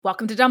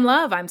Welcome to Dumb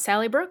Love. I'm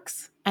Sally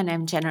Brooks. And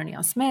I'm Jen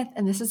O'Neill Smith,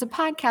 and this is a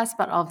podcast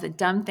about all of the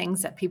dumb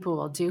things that people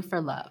will do for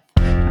love.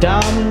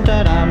 Dum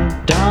da dum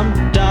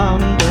dum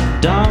dum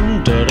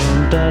dum da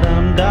dum da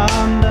dum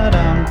dum da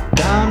dum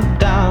dum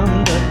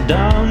dum da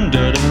dum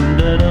da dum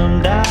da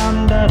dum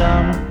dum da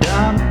dum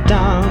dum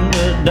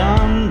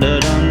dum da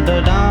dum da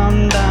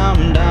dum da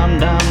dum dum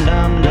dum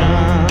dum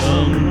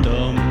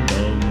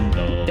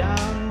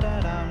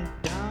dum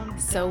dum.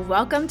 So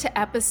welcome to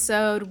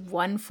episode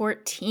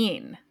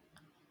 114.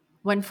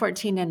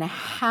 114 and a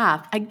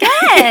half.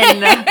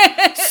 Again!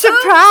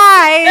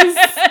 Surprise!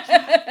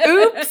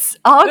 Oops.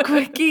 All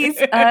quickies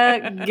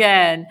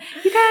again.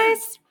 You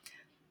guys,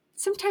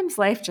 sometimes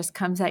life just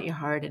comes at you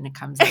hard and it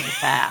comes at you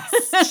fast.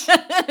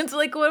 It's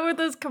like one of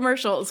those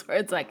commercials where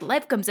it's like,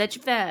 life comes at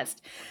you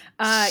fast.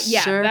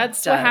 Sure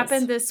that's does. what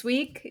happened this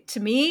week. To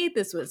me,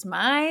 this was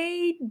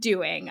my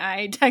doing.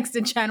 I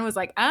texted Jen, was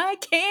like, I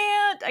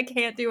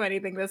can't do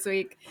anything this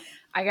week.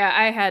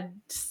 I had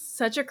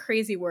such a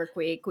crazy work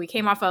week. We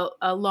came off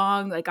a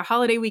long, a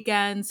holiday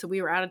weekend. So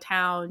we were out of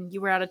town.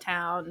 You were out of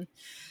town.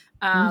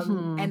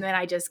 And then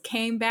I just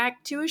came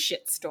back to a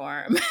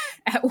shitstorm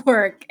at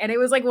work. And it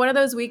was like one of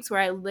those weeks where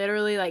I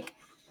literally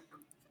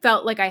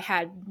felt like I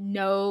had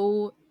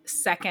no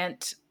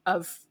second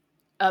of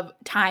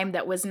time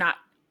that was not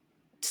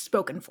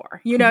spoken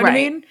for. You know what I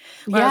mean?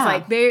 Where I was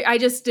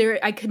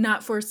like, I could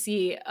not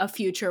foresee a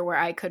future where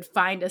I could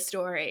find a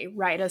story,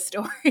 write a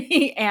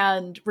story,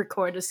 and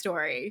record a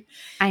story.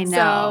 I know.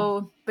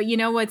 So, but you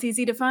know what's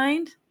easy to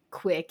find?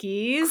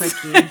 Quickies.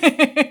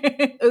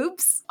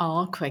 Oops.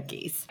 All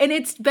quickies. And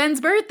it's Ben's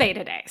birthday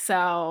today.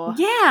 So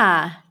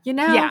yeah.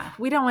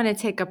 We don't want to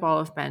take up all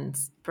of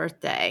Ben's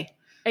birthday.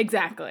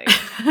 Exactly.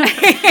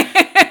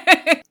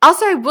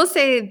 Also, I will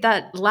say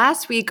that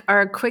last week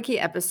our quickie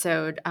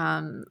episode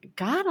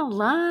got a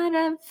lot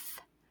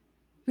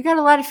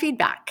of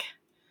feedback,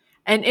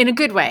 and in a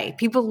good way.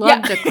 People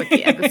loved the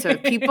quickie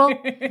episode. People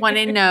want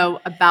to know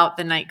about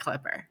the Night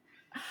Clipper.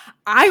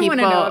 I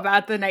want to know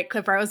about the Night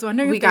Clipper. I was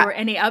wondering if there were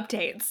any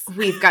updates.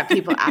 We've got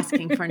people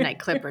asking for Night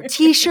Clipper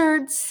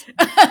t-shirts.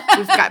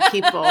 We've got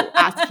people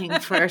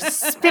asking for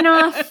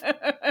spin-off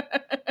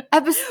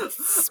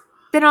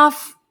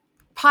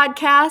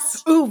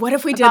podcast. Ooh, what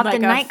if we did the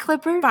Night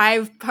Clipper?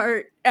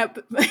 5-part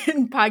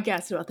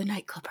podcast about the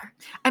Night Clipper?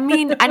 I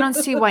mean, I don't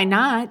see why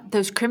not.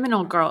 Those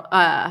criminal girl.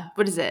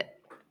 What is it?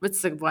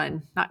 What's the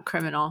one? Not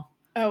criminal.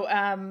 Oh,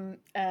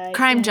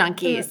 crime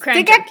junkies. Crime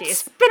they got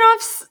junkies.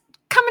 Spin-offs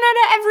coming out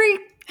of every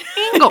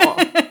angle.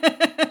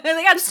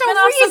 They got There's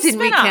no reason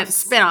we can't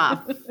spin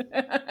off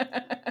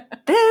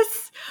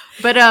this.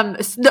 But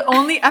the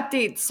only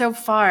update so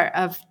far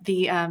of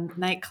the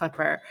Night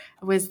Clipper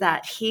was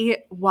that he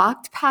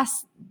walked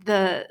past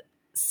the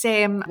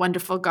same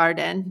wonderful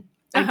garden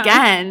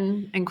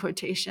again, in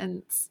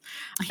quotations.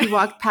 He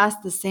walked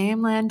past the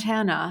same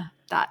lantana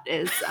that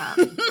is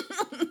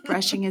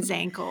brushing his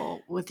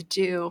ankle with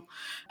dew,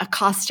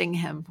 accosting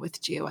him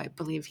with dew, I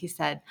believe he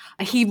said.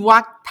 He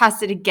walked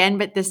past it again,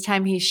 but this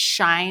time he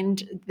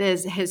shined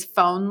his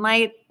phone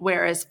light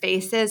where his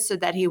face is so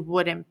that he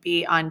wouldn't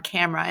be on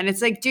camera. And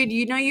it's like, dude,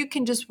 you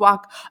can just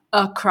walk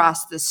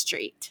across the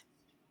street.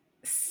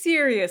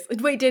 Seriously.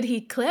 Wait, did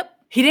he clip?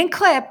 He didn't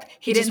clip.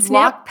 He didn't just snip?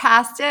 walked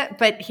past it,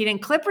 but he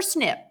didn't clip or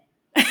snip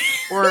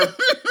or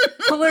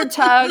pull or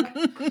tug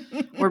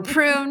or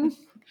prune.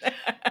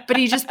 But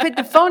he just put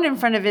the phone in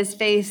front of his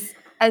face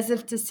as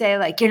if to say,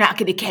 you're not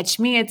going to catch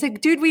me. It's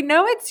like, dude, we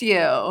know it's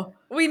you.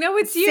 We know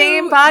it's you.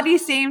 Same body,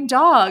 same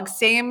dog,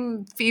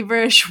 same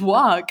feverish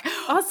walk.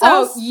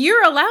 Also,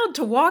 you're allowed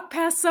to walk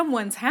past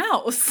someone's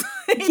house.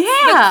 It's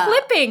the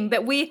clipping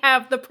that we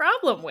have the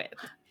problem with.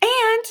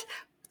 And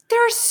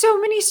there are so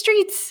many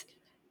streets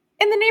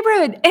in the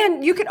neighborhood.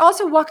 And you could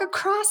also walk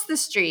across the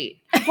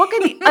street. Walk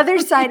on the other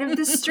side of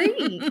the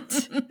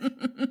street.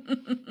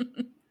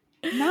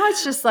 Now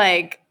it's just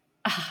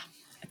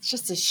it's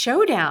just a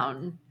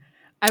showdown.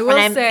 I will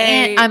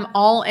say I'm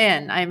all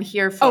in. I'm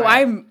here for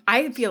it.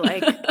 I feel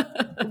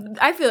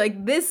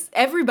like this,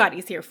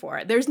 everybody's here for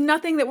it. There's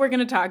nothing that we're going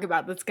to talk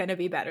about that's going to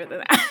be better than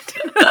that.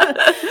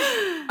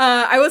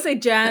 I will say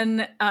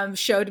Jen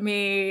showed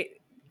me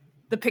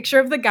the picture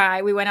of the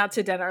guy. We went out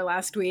to dinner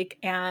last week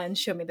and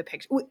showed me the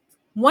picture.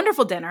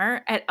 Wonderful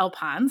dinner at El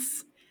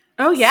Ponce.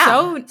 Oh,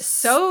 yeah.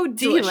 So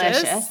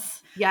delicious.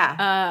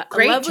 Yeah.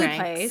 Great lovely drinks.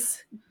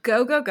 Place.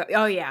 Go.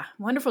 Oh, yeah.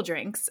 Wonderful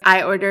drinks.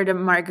 I ordered a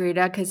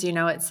margarita because,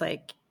 it's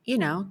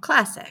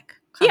classic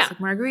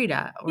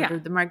margarita.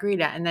 Ordered the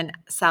margarita. And then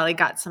Sally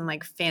got some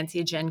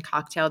fancy gin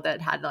cocktail that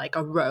had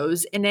a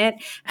rose in it.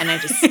 And I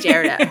just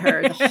stared at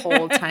her the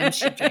whole time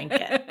she drank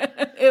it.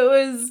 It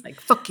was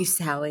fuck you,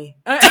 Sally.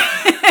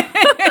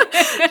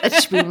 That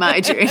should be my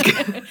drink.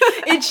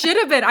 It should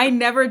have been. I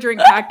never drink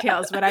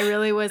cocktails, but I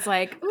really was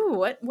like, ooh,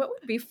 what would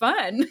be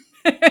fun?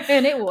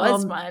 And it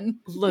was fun.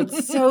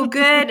 Looks so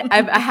good.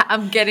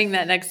 I'm getting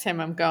that next time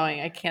I'm going.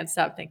 I can't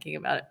stop thinking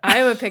about it. I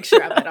have a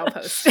picture of it. I'll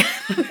post it.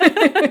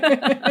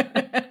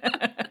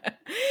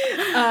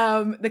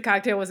 The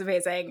cocktail was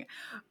amazing.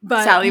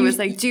 But Sally was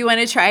like, do you want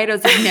to try it? I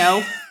was like,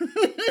 no.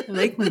 I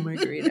like my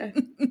margarita.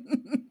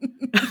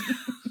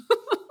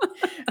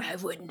 I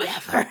would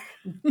never.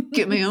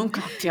 Get my own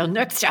cocktail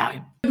next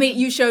time. I mean,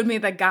 you showed me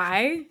the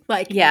guy,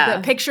 like Yeah.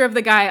 the picture of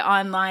the guy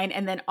online,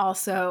 and then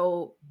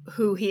also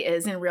who he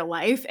is in real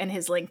life and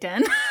his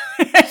LinkedIn.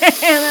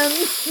 And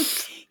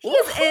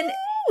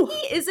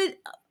he is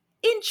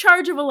in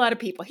charge of a lot of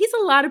people. He's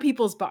a lot of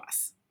people's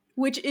boss,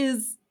 which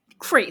is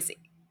crazy.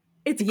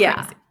 It's crazy.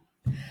 Yeah.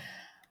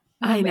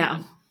 I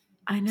man.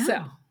 know.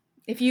 So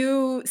if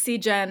you see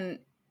Jen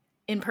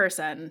in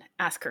person,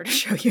 ask her to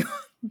show you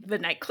the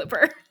night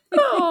clipper.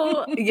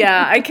 Oh,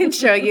 yeah, I can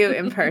show you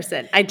in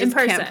person. I just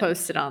person. can't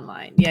post it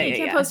online. Yeah, You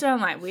can't post it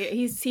online.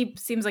 He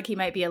seems like he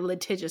might be a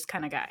litigious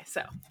kind of guy.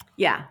 So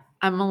Yeah,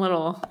 I'm a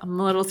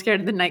little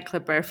scared of the night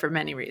clipper for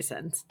many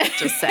reasons.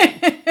 Just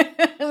saying.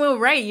 Well,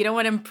 right. You don't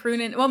want him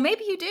pruning. Well,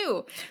 maybe you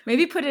do.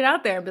 Maybe put it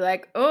out there and be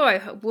like, oh, I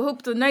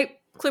hope the night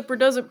clipper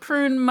doesn't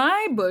prune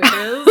my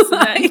bushes.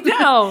 I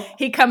know.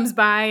 He comes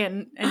by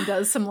and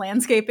does some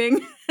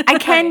landscaping. I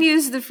can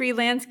use the free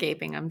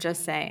landscaping. I'm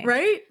just saying.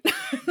 Right?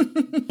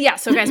 Yeah.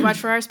 So, guys, watch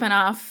for our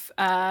spinoff.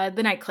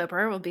 The Night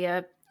Clipper will be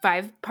a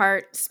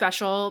 5-part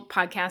special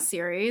podcast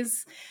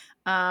series.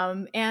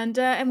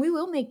 And we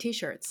will make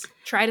t-shirts.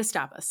 Try to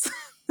stop us.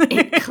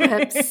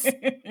 Eclipse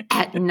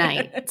at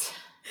night.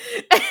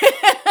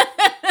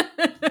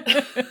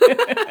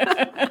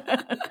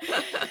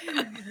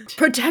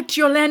 Protect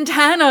your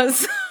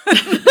lantanas.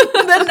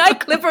 The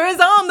night clipper is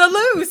on the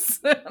loose.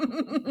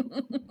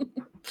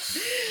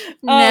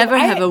 Never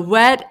have a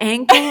wet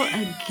ankle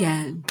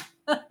again.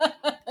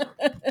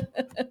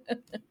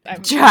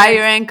 Dry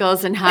your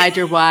ankles and hide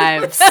your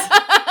wives.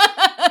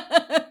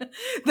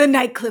 The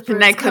night clipper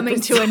night is coming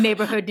clipper's to a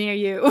neighborhood near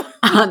you.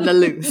 On the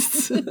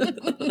loose.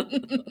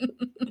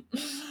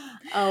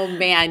 Oh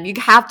man, you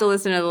have to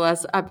listen to the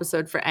last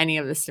episode for any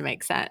of this to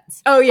make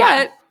sense. Oh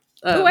yeah. But,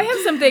 Oh, I have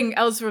something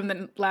else from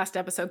the last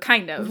episode,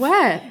 kind of.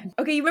 What?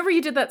 Okay, you remember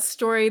you did that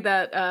story,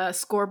 that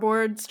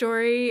scoreboard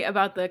story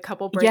about the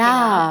couple breaking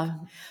up?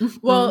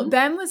 Well,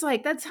 Ben was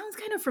like, that sounds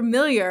kind of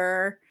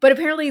familiar. But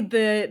apparently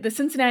the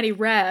Cincinnati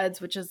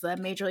Reds, which is the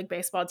Major League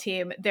Baseball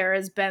team, there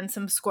has been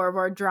some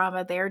scoreboard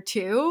drama there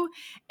too.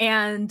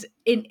 And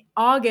in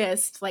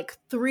August, like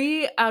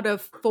 3 out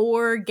of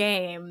 4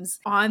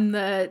 games on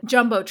the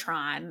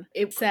Jumbotron,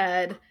 it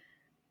said,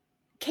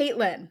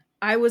 Caitlin,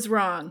 I was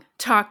wrong.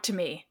 Talk to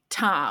me.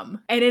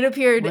 Tom. And it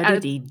appeared. What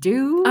did he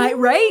do?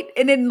 Right?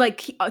 And in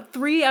like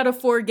 3 out of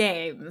 4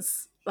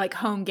 games, like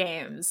home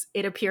games,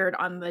 it appeared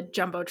on the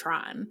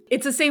Jumbotron.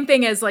 It's the same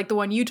thing as like the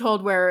one you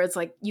told where it's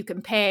like you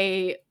can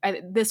pay,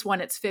 this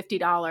one it's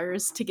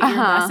 $50 to get your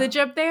message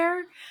up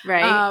there.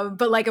 Right.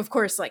 But like, of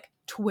course, like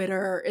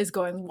Twitter is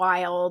going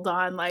wild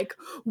on like,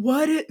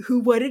 what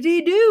did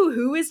he do?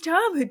 Who is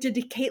Tom? Did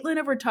Caitlin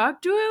ever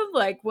talk to him?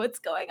 Like, what's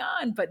going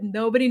on? But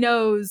nobody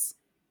knows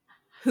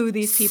who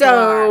these people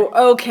are.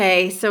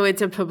 Okay, so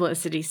it's a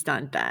publicity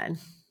stunt then.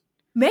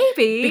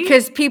 Maybe.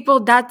 Because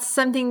that's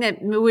something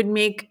that would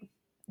make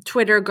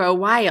Twitter go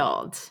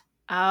wild.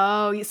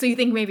 Oh, so you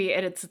think maybe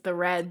it's the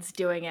Reds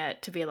doing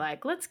it to be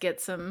like, let's get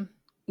some.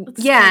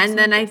 And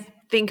then I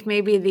think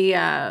maybe the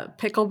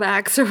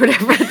picklebacks or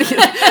whatever.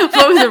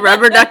 What was it,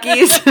 rubber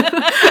duckies?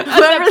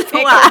 Whoever the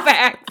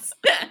picklebacks.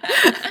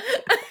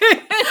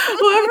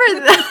 Whoever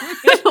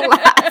the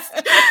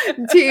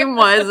last team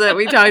was that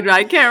we talked about,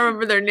 I can't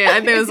remember their name. I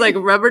think it was like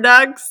Rubber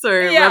Ducks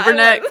or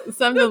Rubberneck,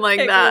 something like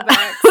that.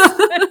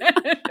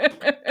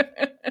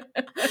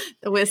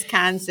 The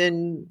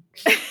Wisconsin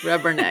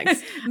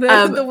Rubbernecks.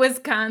 The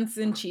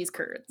Wisconsin cheese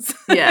curds.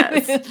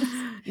 Yes.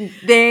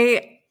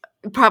 They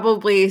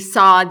probably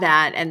saw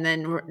that and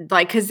then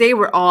like, because they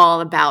were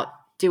all about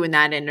doing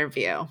that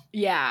interview.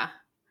 Yeah.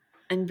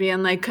 And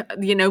being like,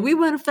 we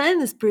want to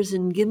find this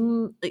person, give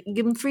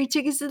them free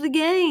tickets to the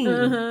game.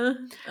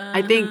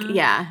 I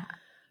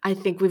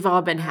think we've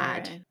all been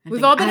had. Right.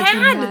 We've all been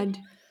had.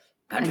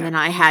 And then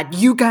I had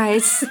you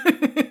guys.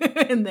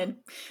 And then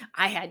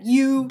I had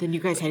you. Then you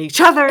guys had each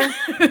other.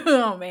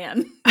 Oh,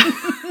 man.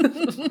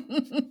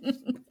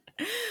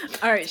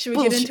 All right. Should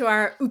we get into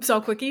our Oops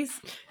All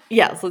Quickies?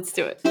 Yes, let's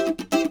do it.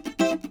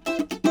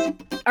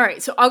 All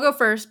right, so I'll go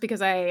first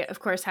because I, of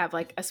course, have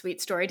like a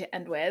sweet story to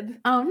end with.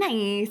 Oh,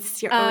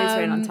 nice. You're always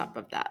right on top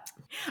of that.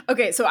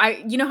 Okay, so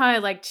you know how I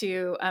like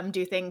to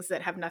do things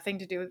that have nothing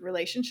to do with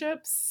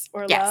relationships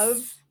or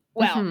love?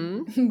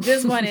 Well,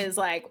 this one is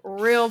like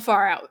real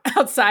far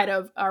outside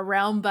of our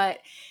realm, but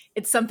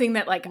it's something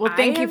that like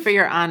thank you for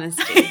your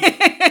honesty.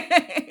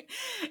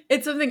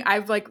 It's something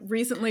I've like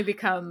recently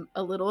become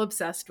a little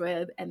obsessed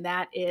with, and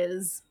that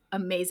is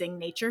amazing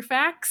nature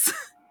facts.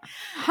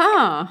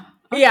 Huh.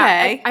 Okay.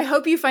 Yeah, I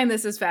hope you find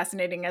this as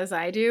fascinating as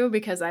I do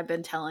because I've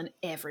been telling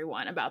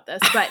everyone about this.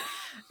 But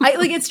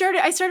I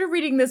started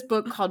reading this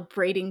book called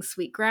Braiding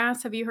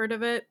Sweetgrass. Have you heard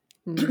of it?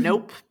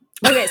 Nope.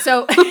 Okay,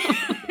 so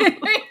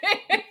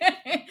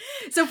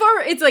So far,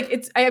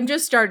 I have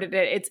just started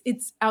it.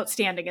 It's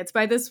outstanding. It's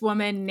by this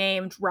woman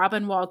named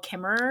Robin Wall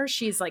Kimmerer.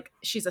 She's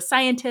a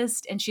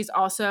scientist, and she's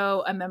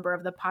also a member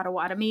of the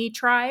Potawatomi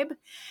tribe.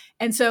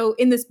 And so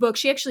in this book,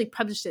 she actually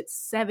published it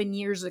 7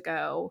 years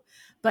ago,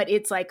 but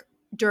it's like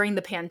during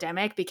the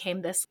pandemic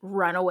became this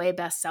runaway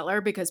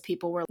bestseller because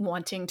people were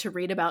wanting to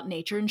read about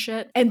nature and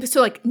shit. And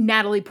so like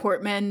Natalie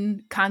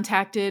Portman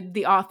contacted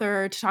the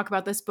author to talk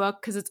about this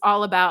book because it's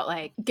all about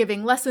like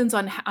giving lessons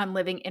on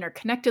living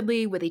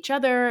interconnectedly with each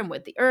other and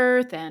with the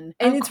earth. And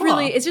it's cool.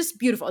 really, it's just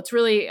beautiful. It's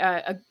really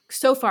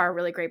so far a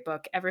really great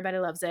book. Everybody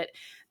loves it.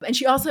 And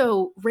she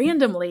also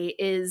randomly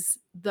is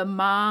the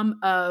mom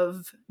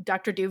of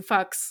Dr.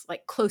 Duvfuck's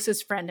like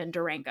closest friend in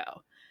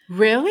Durango.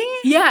 Really?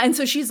 Yeah, and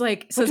so she's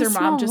like, says her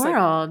mom just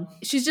world. like,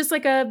 she's just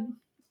like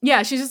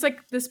she's just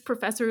like this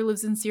professor who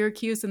lives in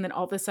Syracuse, and then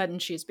all of a sudden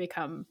she's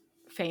become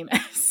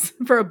famous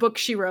for a book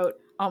she wrote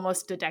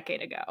almost a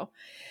decade ago.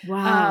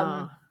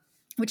 Wow.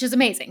 Which is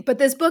amazing. But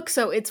this book,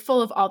 so it's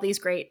full of all these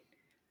great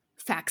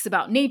facts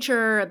about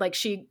nature, like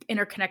she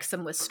interconnects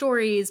them with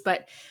stories,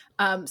 but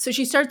so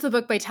she starts the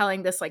book by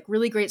telling this like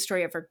really great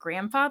story of her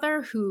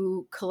grandfather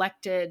who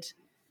collected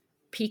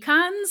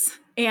pecans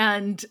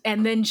and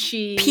then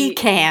she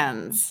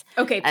pecans.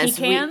 Okay,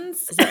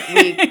 pecans.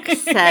 We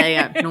say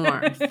up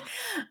north.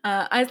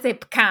 I say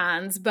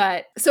pecans,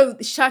 but so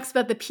she talks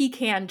about the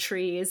pecan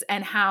trees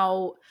and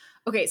how.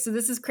 Okay, so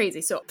this is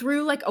crazy. So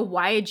through like a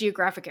wide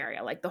geographic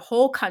area, like the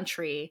whole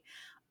country,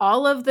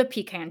 all of the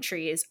pecan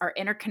trees are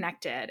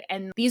interconnected,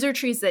 and these are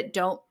trees that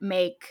don't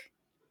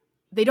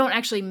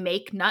actually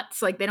make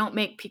nuts. Like they don't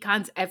make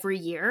pecans every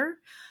year,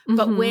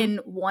 but when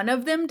one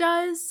of them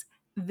does,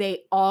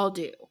 they all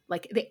do.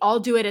 Like they all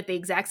do it at the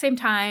exact same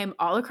time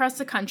all across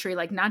the country,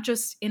 like not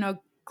just in a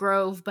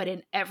grove, but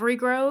in every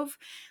grove,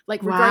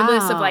 like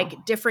regardless of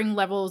like differing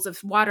levels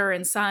of water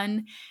and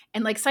sun.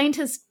 And like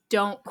scientists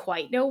don't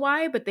quite know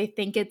why, but they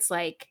think it's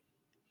like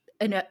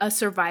a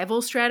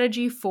survival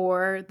strategy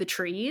for the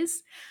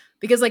trees.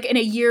 Because like in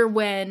a year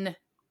when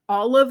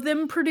all of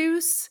them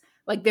produce,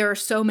 like there are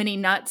so many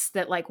nuts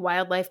that like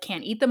wildlife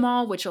can't eat them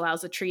all, which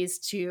allows the trees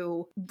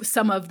to,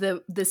 some of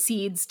the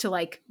seeds to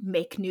like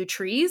make new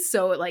trees.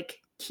 So it like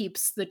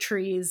keeps the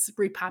trees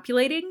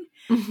repopulating.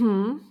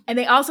 And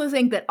they also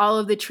think that all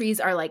of the trees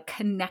are like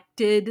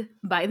connected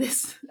by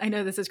this, I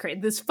know this is crazy,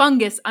 this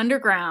fungus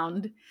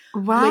underground,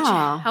 which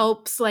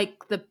helps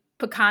like the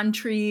pecan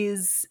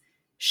trees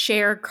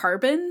share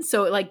carbon.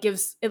 So it like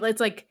gives, it's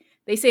like,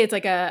 they say it's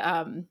like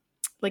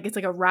it's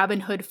like a Robin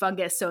Hood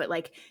fungus. So it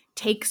like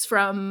takes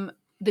from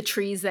the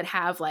trees that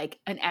have like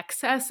an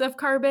excess of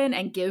carbon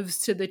and gives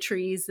to the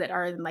trees that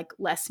are in like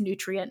less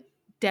nutrient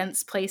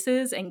dense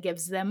places and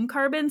gives them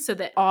carbon, so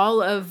that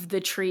all of the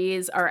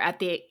trees are at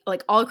the,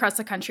 like all across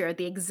the country are at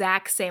the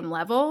exact same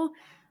level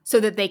so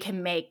that they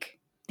can make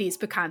these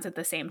pecans at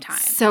the same time.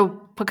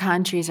 So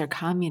pecan trees are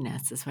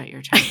communists is what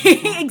you're trying to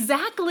say.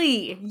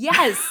 Exactly.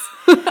 Yes.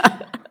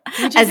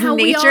 Which is as how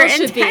nature we all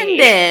should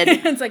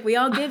intended. Be. It's like we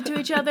all give to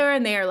each other,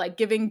 and they are like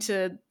giving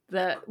to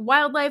the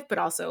wildlife, but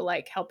also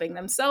like helping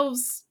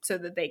themselves so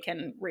that they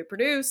can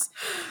reproduce.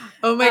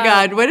 Oh my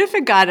God. What if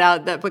it got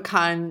out that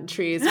pecan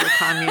trees were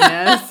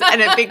communists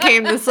and it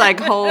became this like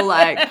whole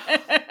like,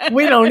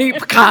 we don't eat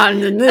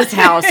pecans in this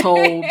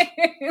household.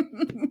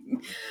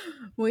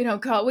 We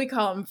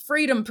call them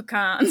freedom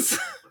pecans.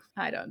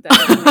 I don't, that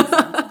doesn't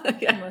make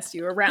sense. Unless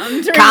you were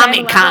around.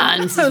 Comic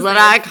cons is what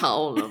I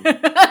call them.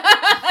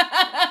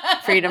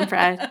 Freedom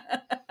fries.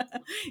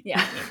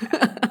 Yeah.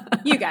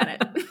 You got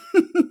it.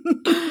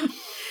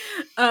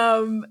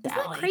 Is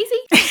that crazy?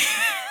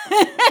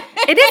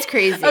 It is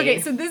crazy. Okay,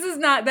 so this is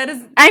not, that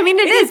is, I mean,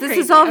 it is. This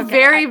crazy. is all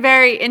very,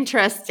 very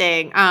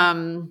interesting.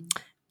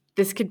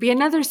 This could be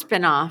another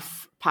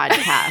spin-off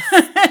podcast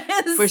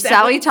where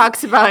Sally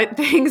talks about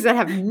things that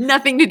have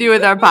nothing to do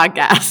with our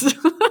podcast.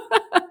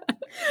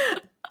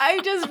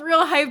 I'm just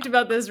real hyped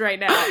about this right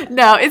now.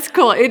 No, it's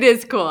cool. It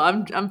is cool.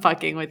 I'm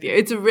fucking with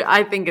you.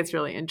 I think it's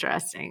really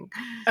interesting.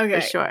 Okay.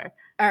 For sure.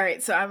 All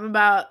right, so I'm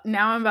about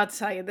to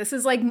tell you. This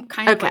is like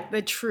kind of like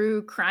the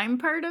true crime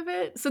part of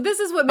it. So this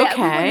is what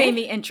made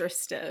me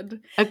interested.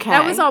 Okay.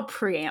 That was all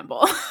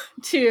preamble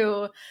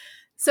to,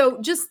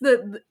 so just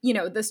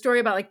the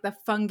story about like the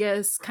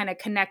fungus kind of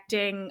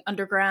connecting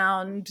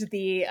underground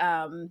the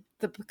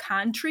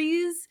pecan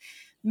trees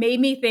made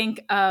me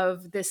think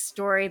of this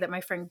story that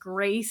my friend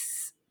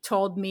Grace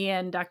told me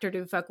and Dr.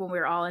 Duvfuck when we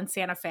were all in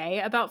Santa Fe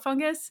about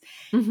fungus.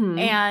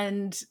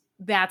 And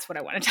that's what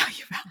I want to tell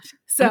you about.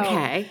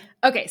 So,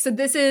 okay. So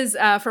this is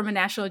from a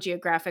National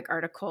Geographic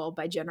article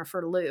by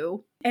Jennifer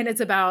Liu, and it's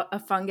about a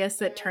fungus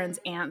that turns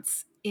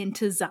ants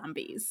into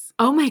zombies.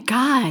 Oh my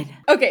God.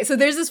 Okay. So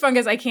there's this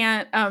fungus. I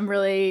can't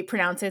really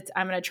pronounce it.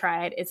 I'm going to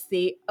try it. It's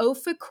the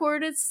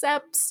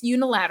Ophicordyceps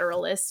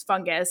unilateralis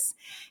fungus.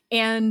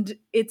 And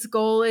its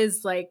goal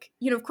is like,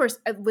 of course,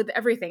 with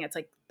everything, it's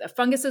like the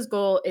fungus's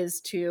goal is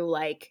to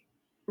like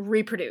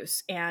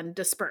reproduce and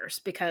disperse,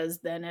 because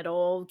then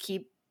it'll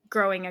keep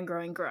growing and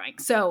growing.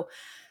 So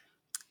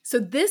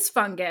this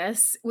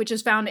fungus, which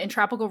is found in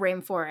tropical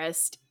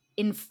rainforest,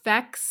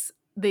 infects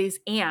these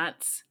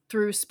ants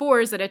through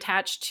spores that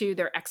attach to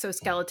their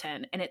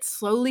exoskeleton, and it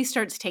slowly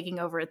starts taking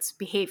over its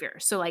behavior.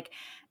 So like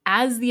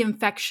as the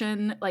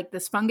infection, like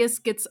this fungus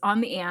gets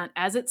on the ant,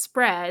 as it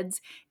spreads,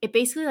 it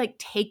basically like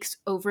takes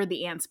over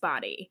the ant's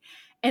body.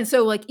 And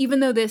so like even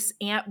though this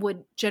ant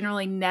would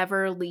generally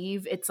never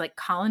leave its like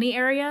colony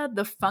area,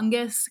 the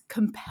fungus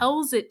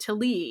compels it to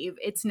leave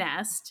its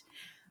nest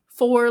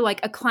for like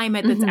a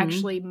climate that's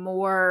actually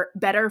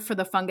better for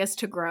the fungus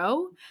to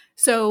grow.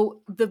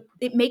 So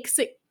it makes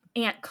the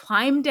ant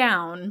climb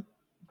down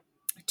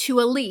to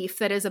a leaf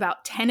that is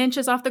about 10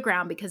 inches off the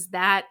ground, because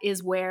that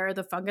is where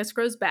the fungus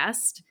grows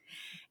best.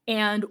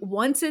 And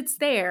once it's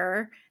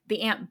there,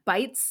 the ant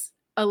bites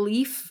a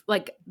leaf,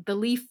 like the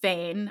leaf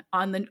vein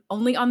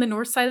only on the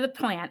north side of the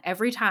plant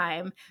every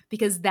time,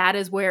 because that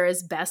is where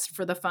is best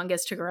for the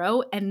fungus to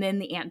grow. And then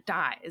the ant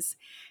dies.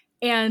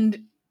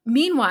 And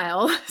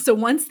meanwhile, so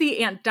once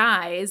the ant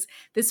dies,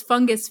 this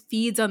fungus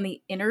feeds on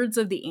the innards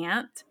of the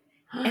ant.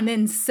 And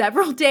then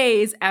several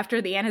days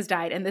after the ant has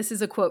died, and this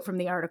is a quote from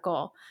the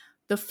article,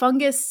 the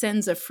fungus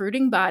sends a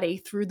fruiting body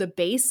through the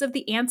base of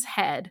the ant's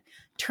head,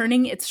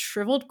 turning its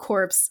shriveled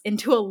corpse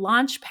into a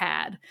launch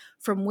pad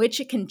from which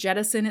it can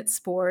jettison its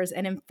spores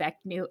and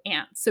infect new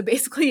ants. So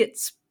basically it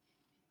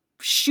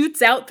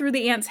shoots out through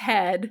the ant's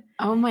head.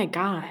 Oh my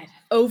God.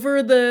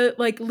 Over the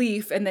like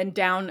leaf and then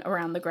down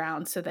around the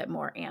ground so that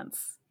more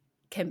ants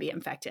can be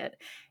infected.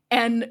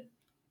 And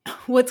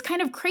what's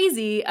kind of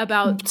crazy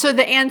about... So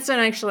the ants don't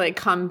actually like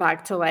come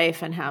back to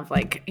life and have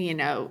like,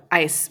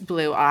 ice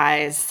blue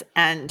eyes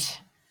and...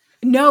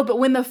 No, but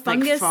when the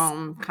fungus... like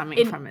foam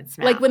coming from its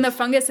mouth. Like when the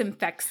fungus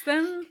infects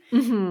them,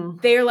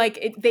 they're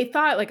like... they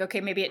thought like,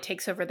 okay, maybe it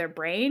takes over their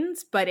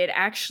brains, but it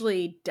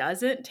actually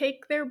doesn't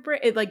take their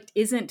brain. It like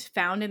isn't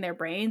found in their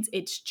brains.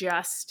 It's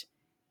just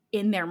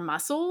in their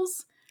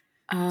muscles.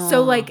 Oh.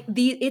 So like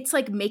it's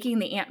like making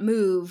the ant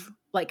move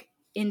like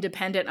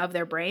independent of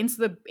their brains.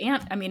 The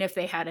ant, I mean, if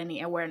they had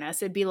any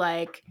awareness, it'd be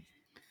like,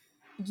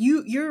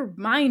 your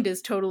mind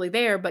is totally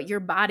there, but your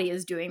body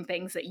is doing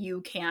things that you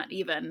can't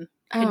even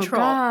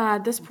control. Oh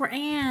God, this poor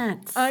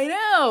ant. I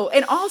know.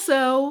 And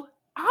also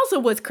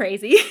what's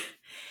crazy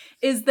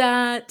is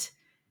that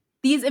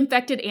these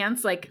infected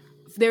ants, like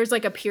there's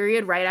like a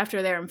period right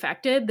after they're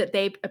infected that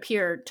they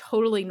appear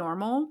totally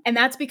normal. And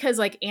that's because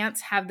like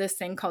ants have this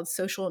thing called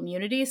social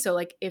immunity. So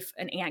like if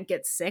an ant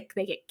gets sick,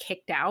 they get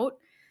kicked out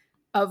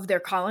of their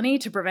colony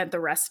to prevent the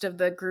rest of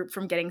the group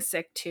from getting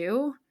sick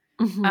too.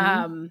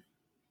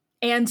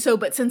 And so,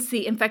 but since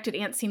the infected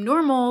ants seem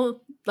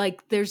normal,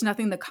 like there's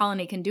nothing the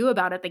colony can do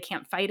about it. They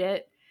can't fight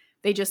it.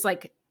 They just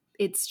like,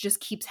 it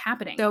just keeps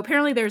happening. So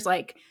apparently there's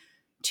like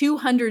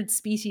 200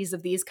 species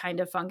of these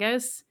kind of fungi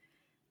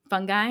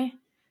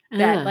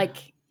that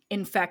like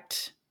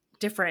infect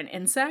different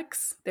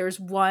insects. There's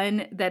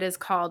one that is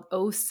called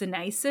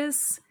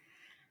Ocinisis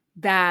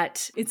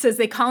that it says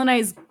they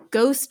colonize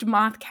ghost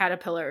moth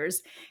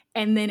caterpillars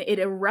and then it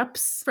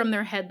erupts from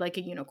their head like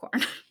a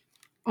unicorn.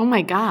 Oh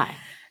my God.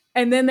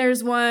 And then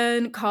there's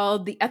one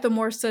called the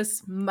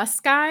Ethomorsus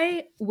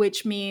muscae,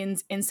 which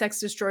means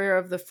insects destroyer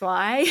of the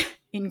fly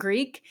in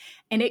Greek.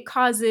 And it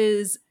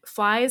causes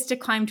flies to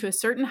climb to a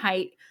certain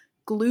height,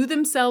 glue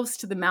themselves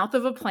to the mouth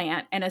of a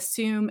plant, and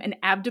assume an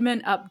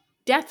abdomen up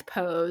death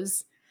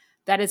pose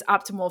that is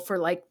optimal for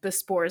like the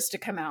spores to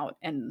come out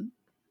and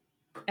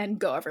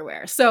go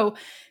everywhere. So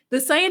the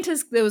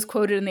scientist that was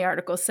quoted in the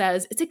article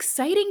says, it's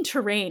exciting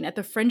terrain at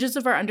the fringes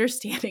of our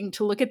understanding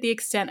to look at the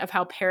extent of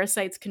how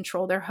parasites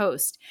control their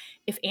host.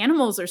 If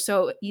animals are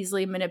so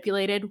easily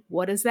manipulated,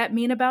 what does that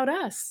mean about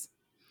us?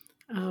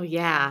 Oh,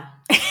 yeah.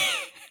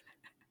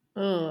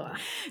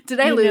 Did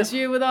I lose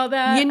you with all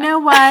that? You know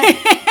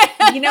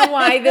what? You know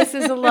why this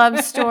is a love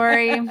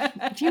story?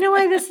 Do you know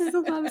wwhy this is a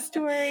love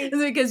story?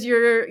 Is it because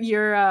you're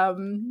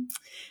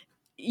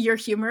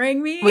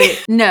humoring me?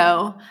 Wait,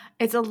 no.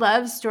 It's a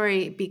love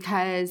story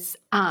because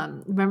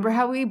remember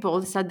how we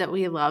both said that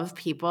we love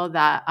people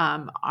that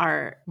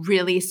are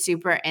really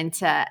super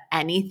into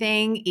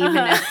anything, even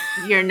if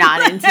you're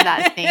not into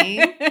that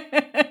thing?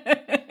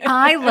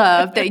 I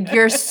love that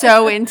you're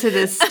so into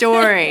this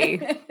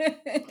story.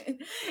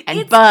 And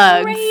it's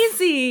bugs.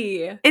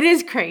 Crazy. It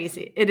is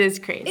crazy. It is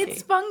crazy.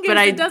 It's fungus. But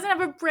it doesn't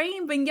have a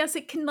brain, but yes,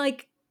 it can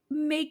like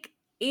make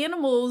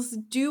animals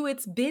do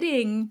its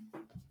bidding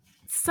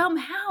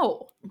somehow.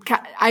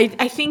 I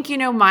think,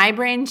 my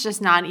brain's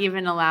just not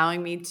even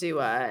allowing me to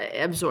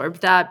absorb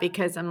that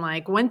because I'm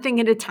like, one thing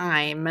at a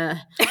time.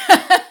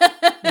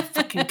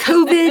 Fucking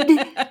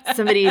COVID.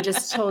 Somebody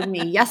just told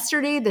me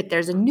yesterday that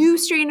there's a new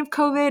strain of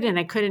COVID and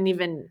I couldn't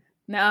even.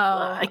 No,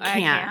 I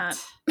can't.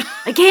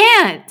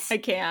 I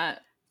can't.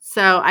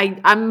 So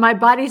I'm my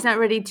body's not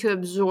ready to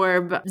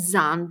absorb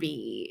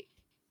zombie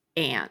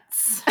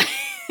ants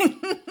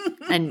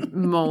and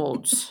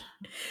molds.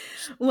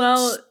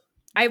 Well,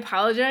 I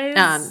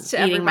apologize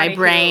to eating my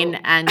brain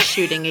and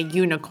shooting a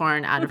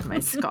unicorn out of my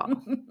skull.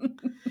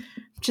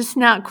 Just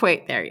not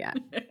quite there yet.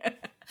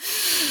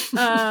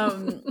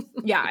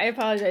 Yeah, I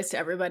apologize to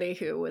everybody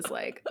who was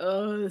like,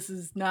 oh, this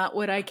is not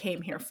what I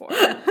came here for.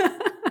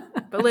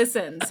 But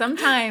listen,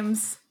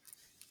 sometimes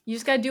You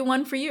just got to do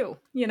one for you,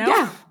 you know?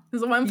 Yeah.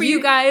 There's one for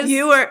you guys.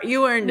 You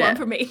earned one it.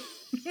 for me.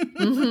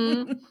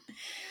 Mm-hmm.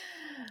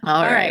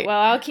 All right. Well,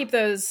 I'll keep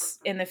those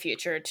in the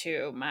future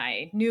to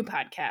my new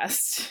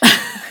podcast.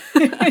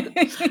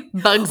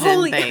 Bugs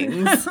and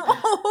Things.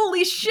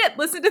 Holy shit.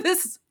 Listen to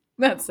this.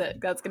 That's it.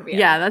 That's going to be it.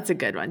 Yeah, that's a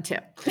good one too.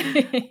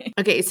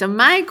 Okay, so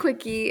my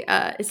quickie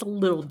is a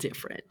little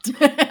different.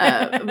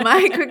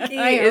 My quickie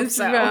is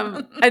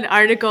from an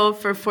article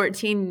for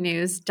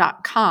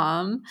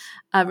 14news.com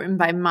written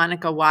by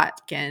Monica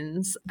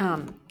Watkins.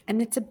 And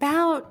it's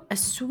about a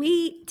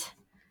sweet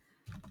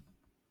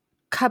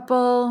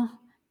couple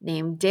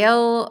named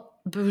Dale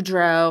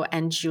Boudreau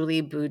and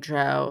Julie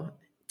Boudreau.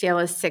 Dale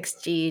is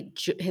 60,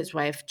 his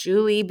wife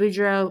Julie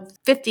Boudreau,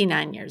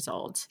 59 years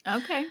old.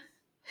 Okay.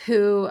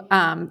 Who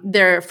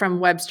they're from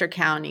Webster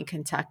County,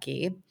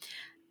 Kentucky,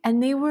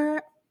 and they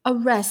were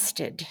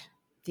arrested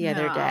the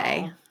other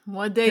day.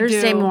 What'd they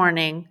Thursday do?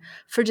 morning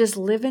for just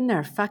living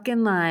their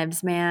fucking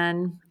lives,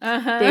 man.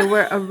 Uh-huh. They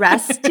were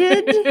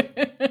arrested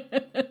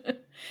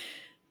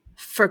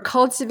for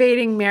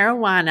cultivating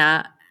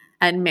marijuana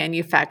and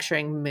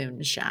manufacturing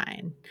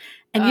moonshine.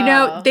 And you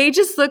know, they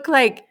just look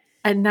like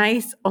a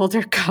nice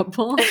older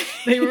couple.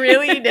 They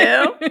really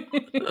do.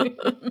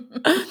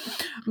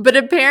 But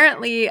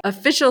apparently,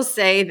 officials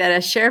say that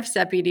a sheriff's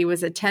deputy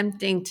was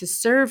attempting to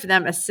serve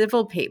them a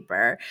civil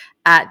paper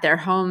at their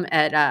home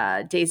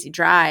at Daisy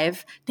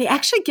Drive. They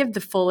actually give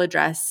the full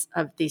address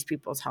of these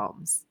people's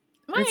homes.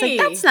 And it's like,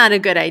 that's not a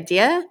good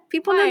idea.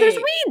 People know there's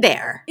weed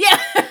there. Yeah.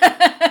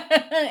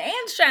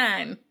 And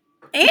shine.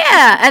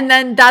 Yeah. And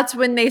then that's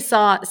when they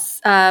saw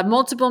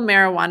multiple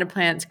marijuana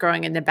plants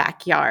growing in the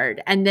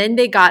backyard. And then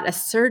they got a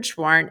search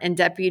warrant, and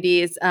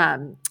deputies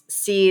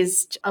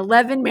seized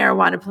 11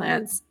 marijuana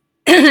plants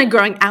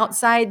growing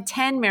outside,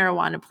 10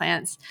 marijuana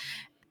plants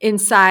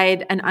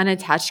inside an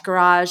unattached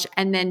garage,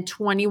 and then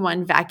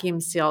 21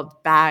 vacuum-sealed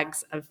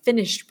bags of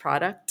finished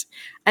product,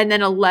 and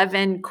then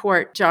 11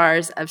 quart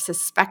jars of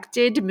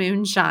suspected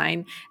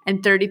moonshine,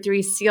 and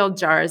 33 sealed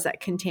jars that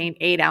contain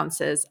 8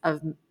 ounces of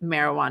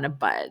marijuana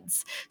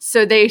buds.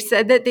 So they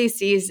said that they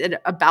seized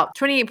about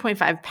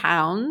 28.5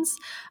 pounds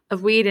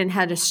of weed and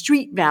had a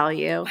street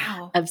value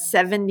of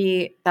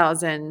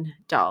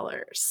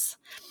 $70,000.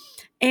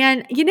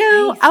 And, you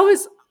know, nice. I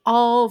was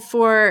all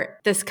for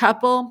this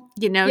couple,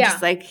 you know,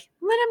 just like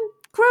let them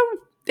grow.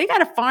 They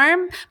got a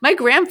farm. My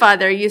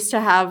grandfather used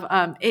to have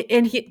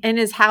in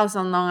his house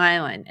on Long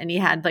Island, and he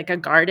had like a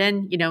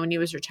garden. You know, when he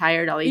was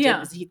retired, all he did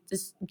was he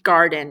just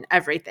garden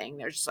everything.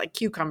 There's just like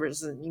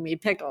cucumbers, and he made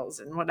pickles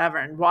and whatever,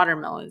 and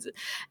watermelons.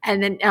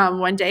 And then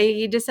one day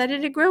he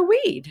decided to grow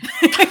weed.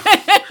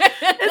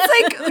 It's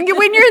like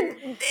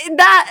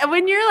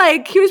when you're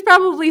like, he was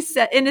probably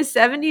in his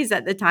 70s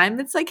at the time.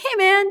 It's like, hey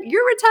man,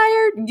 you're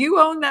retired. You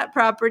own that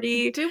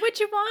property. Do what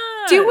you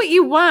want. Do what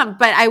you want.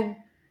 But I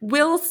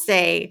will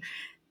say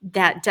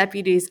that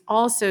deputies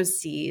also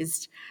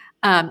seized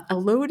a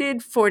loaded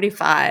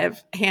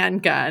 .45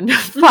 handgun,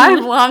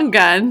 5 long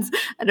guns,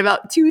 and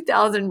about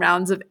 2,000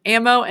 rounds of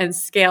ammo and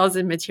scales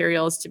and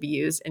materials to be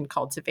used in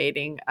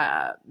cultivating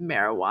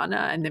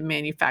marijuana and the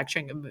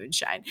manufacturing of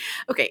moonshine.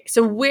 Okay,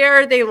 so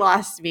where they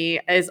lost me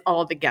is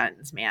all the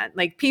guns, man.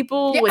 Like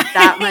people with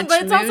that much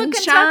but it's moonshine. Also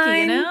Kentucky,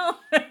 you know?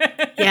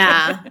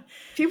 Yeah.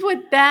 People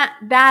with that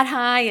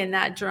high and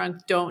that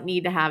drunk don't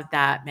need to have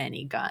that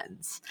many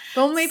guns.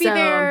 Well,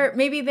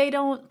 maybe they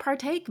don't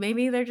partake.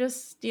 Maybe they're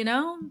just, you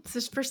know, it's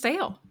just for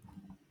sale.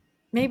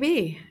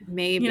 Maybe.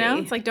 You know,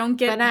 it's like don't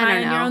get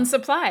high on your own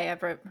supply.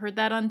 I've heard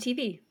that on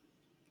TV.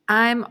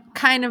 I'm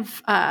kind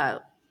of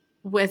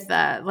with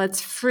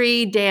let's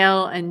free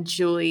Dale and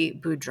Julie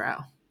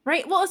Boudreau.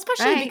 Right. Well,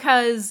 especially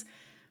because,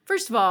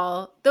 first of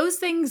all, those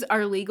things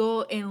are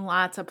legal in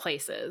lots of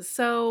places.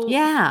 So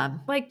yeah,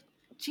 like,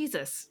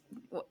 Jesus,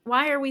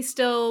 why are we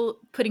still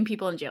putting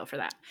people in jail for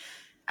that?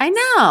 I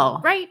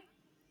know. Right?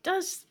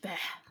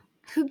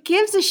 Who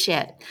gives a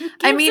shit? If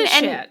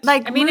their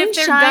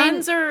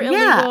guns are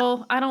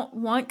illegal, I don't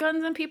want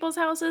guns in people's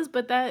houses,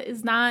 but that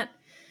is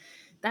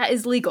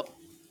legal.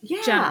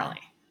 Yeah.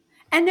 Generally.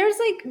 And there's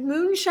like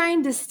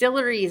moonshine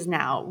distilleries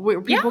now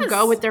where people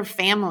go with their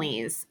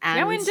families.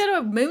 And we did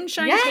a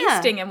moonshine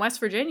tasting in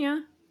West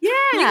Virginia. Yeah.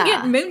 You can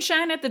get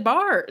moonshine at the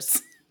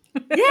bars.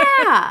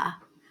 Yeah.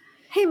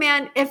 Hey,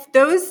 man, if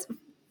those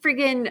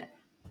friggin'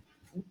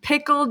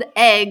 pickled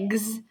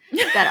eggs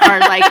that are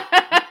like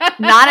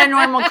not a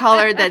normal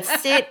color that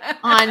sit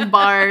on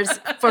bars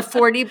for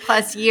 40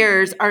 plus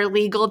years are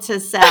legal to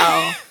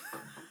sell,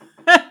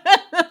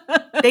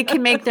 they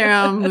can make their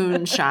own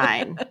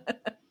moonshine.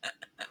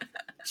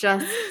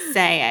 Just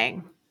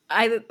saying.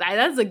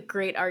 That's a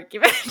great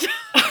argument.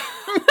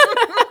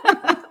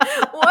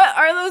 What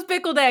are those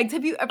pickled eggs?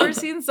 Have you ever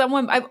seen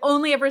someone? I've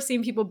only ever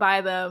seen people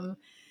buy them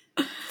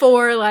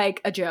for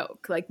like a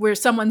joke, like where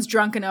someone's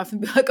drunk enough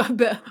and be like,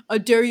 I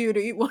dare you to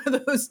eat one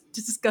of those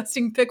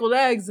disgusting pickled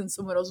eggs, and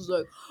someone else is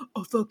like,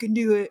 I'll fucking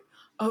do it.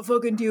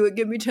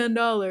 Give me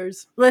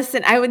 $10.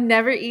 Listen, I would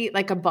never eat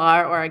like a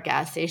bar or a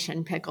gas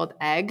station pickled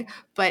egg,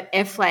 but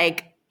if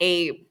like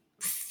a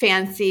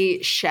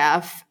fancy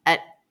chef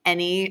at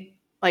any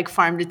like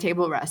farm to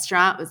table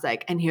restaurant was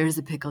like, and here's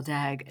a pickled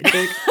egg. And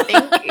they're like,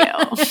 thank you.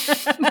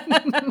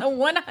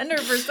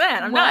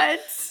 100%.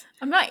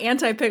 I'm not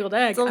anti pickled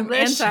eggs.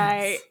 Delicious. I'm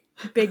anti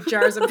big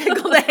jars of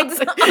pickled eggs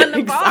on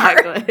the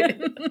bar.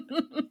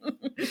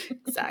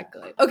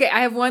 Exactly. Okay,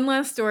 I have one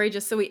last story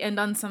just so we end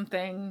on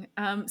something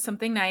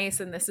nice,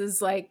 and this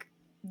is like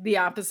the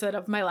opposite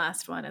of my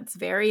last one. It's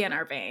very in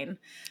our vein.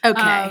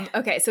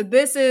 Okay. So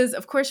this is,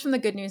 of course, from the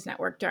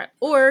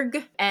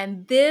goodnewsnetwork.org,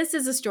 and this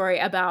is a story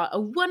about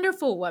a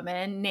wonderful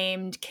woman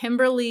named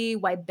Kimberly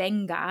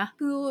Waibenga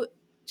who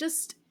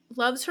just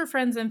loves her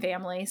friends and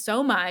family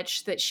so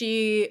much that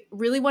she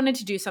really wanted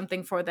to do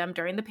something for them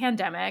during the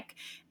pandemic,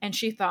 and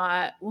she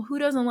thought, well, who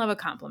doesn't love a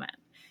compliment?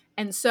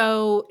 And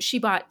so she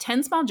bought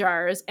 10 small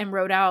jars and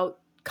wrote out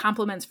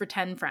compliments for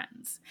 10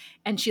 friends.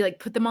 And she like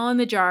put them all in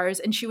the jars.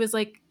 And she was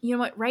like, you know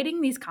what?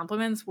 Writing these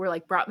compliments were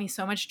like brought me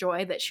so much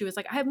joy that she was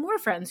like, I have more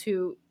friends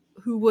who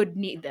would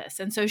need this.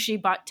 And so she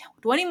bought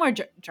 20 more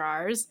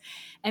jars,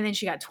 and then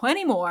she got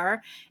 20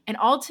 more. And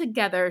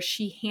altogether,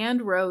 she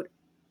hand wrote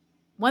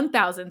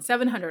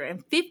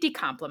 1,750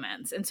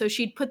 compliments. And so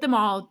she'd put them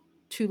all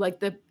to like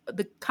the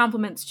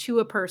compliments to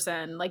a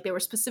person, like they were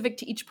specific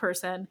to each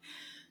person.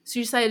 So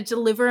she decided to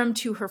deliver them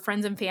to her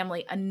friends and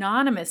family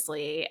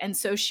anonymously. And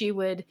so she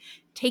would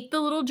take the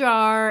little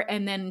jar,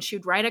 and then she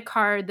would write a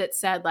card that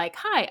said like,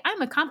 hi,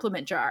 I'm a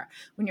compliment jar.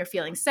 When you're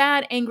feeling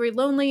sad, angry,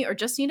 lonely, or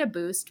just need a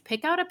boost,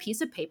 pick out a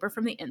piece of paper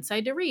from the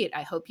inside to read.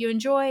 I hope you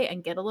enjoy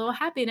and get a little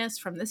happiness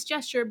from this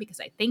gesture because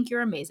I think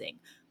you're amazing.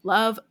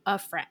 Love, a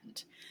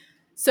friend.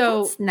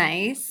 So that's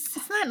nice.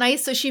 It's not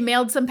nice. So she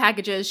mailed some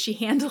packages. She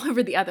hand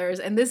delivered the others.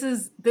 And this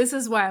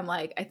is why I'm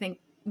like, I think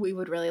we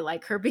would really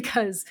like her,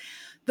 because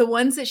the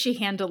ones that she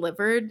hand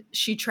delivered,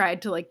 she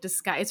tried to like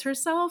disguise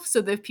herself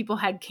so that if people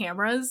had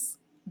cameras,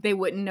 they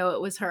wouldn't know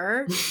it was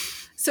her.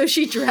 So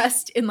she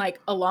dressed in like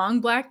a long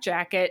black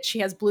jacket. She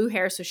has blue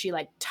hair, so she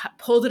like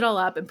pulled it all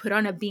up and put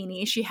on a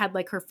beanie. She had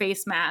like her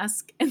face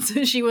mask. And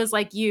so she was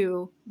like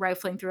you,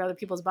 rifling through other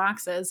people's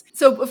boxes.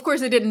 So of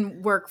course it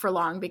didn't work for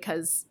long,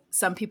 because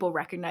some people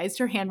recognized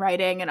her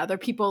handwriting, and other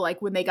people, like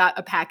when they got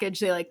a package,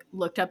 they like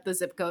looked up the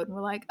zip code and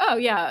were like, oh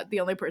yeah, the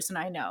only person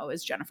I know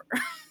is Jennifer.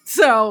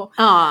 So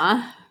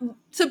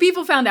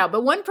people found out.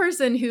 But one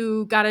person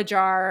who got a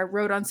jar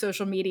wrote on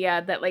social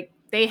media that like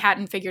they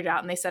hadn't figured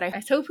out, and they said, I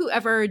hope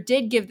whoever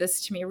did give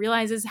this to me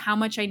realizes how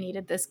much I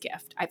needed this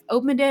gift. I've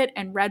opened it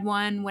and read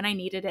one when I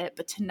needed it,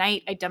 but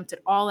tonight I dumped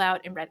it all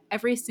out and read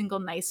every single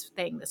nice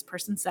thing this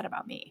person said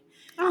about me.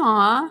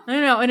 Aw. I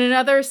don't know. And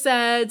another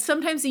said,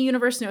 sometimes the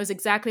universe knows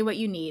exactly what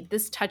you need.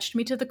 This touched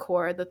me to the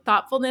core. The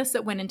thoughtfulness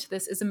that went into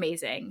this is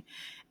amazing.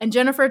 And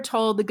Jennifer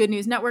told the Good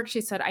News Network,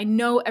 she said, I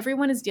know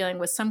everyone is dealing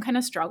with some kind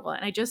of struggle,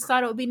 and I just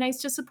thought it would be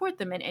nice to support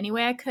them in any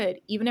way I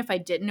could, even if I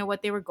didn't know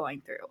what they were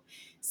going through.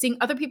 Seeing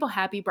other people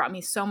happy brought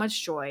me so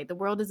much joy. The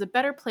world is a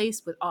better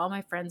place with all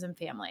my friends and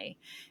family.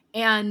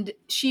 And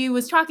she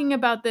was talking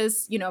about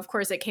this, you know, of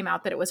course it came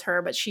out that it was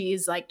her, but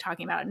she's like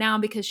talking about it now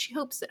because she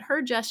hopes that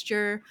her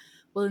gesture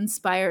will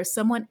inspire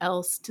someone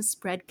else to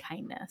spread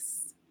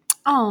kindness.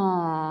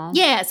 Aw.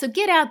 Yeah, so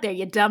get out there,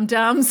 you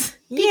dum-dums.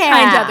 Be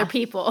kind to other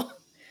people.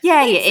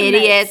 Yeah, you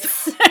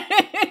idiots.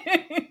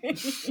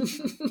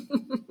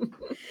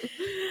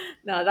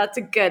 No, that's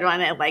a good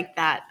one. I like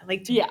that. I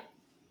like to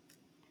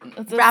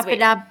wrap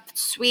it up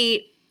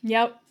sweet.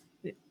 Yep.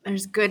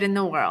 There's good in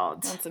the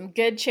world. Want some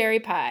good cherry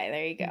pie.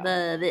 There you go.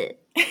 Love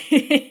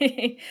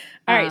it.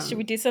 All right, should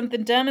we do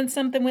something dumb and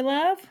something we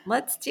love?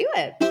 Let's do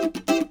it.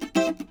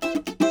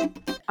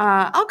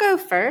 I'll go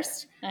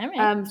first. All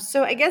right.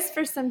 So I guess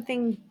for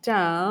something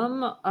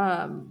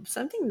dumb,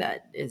 something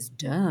that is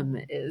dumb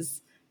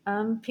is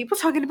people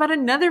talking about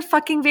another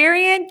fucking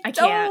variant. I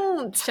can't.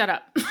 Don't. Shut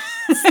up.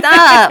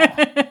 Stop.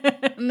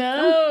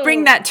 No. Don't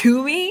bring that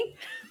to me.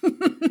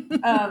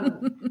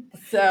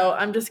 So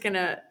I'm just going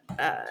to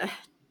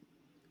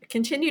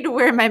continue to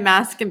wear my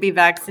mask and be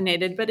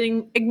vaccinated, but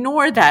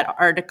ignore that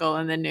article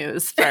in the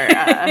news for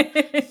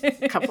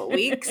a couple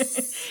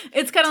weeks.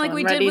 It's kind of like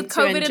we did with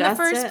COVID in the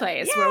first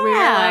place, where we were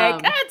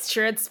like, that's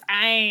sure it's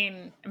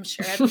fine. I'm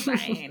sure it's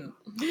fine.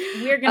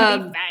 We're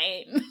going to be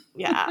fine.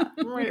 Yeah,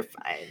 we're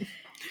fine.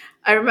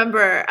 I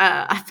remember,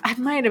 I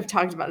might have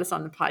talked about this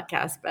on the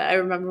podcast, but I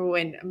remember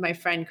when my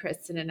friend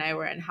Kristen and I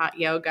were in hot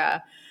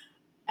yoga,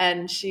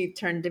 and she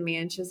turned to me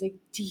and she was like,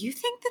 do you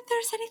think that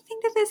there's anything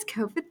to this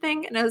COVID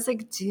thing? And I was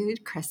like,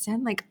 dude,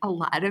 Kristen, like a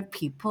lot of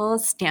people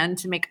stand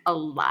to make a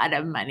lot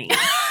of money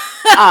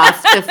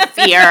off the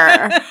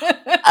fear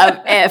of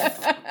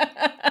if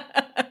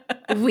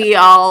we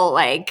all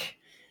like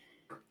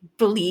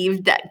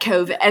believed that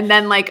COVID, and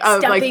then like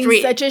stop like being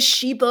three, such a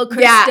sheeple,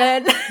 Kristen.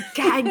 Yeah,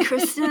 God,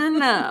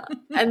 Kristen,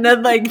 and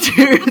then like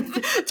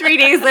 3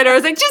 days later, I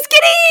was like, just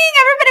kidding,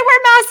 everybody wear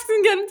masks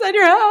and get inside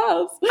your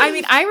house. I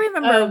mean, I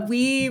remember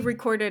we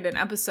recorded an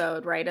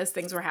episode right as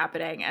things were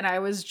happening, and I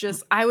was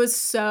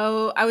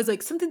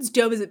like, something's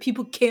dumb is that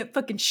people can't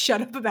fucking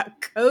shut up about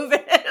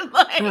COVID.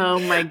 Like, oh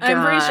my God,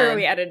 I'm pretty sure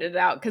we edited it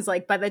out because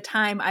like by the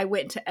time I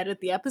went to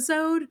edit the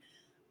episode,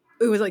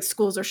 it was like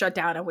schools are shut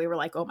down and we were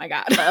like, oh my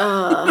God.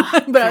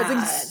 Oh, But I was like,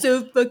 God.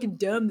 so fucking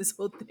dumb, this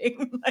whole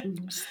thing. Like,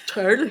 I'm just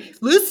tired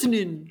of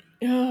listening.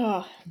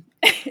 oh.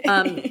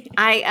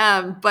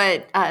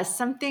 But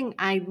something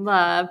I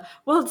love.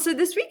 Well, so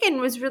this weekend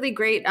was really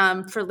great.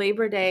 For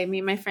Labor Day, me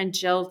and my friend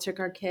Jill took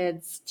our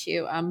kids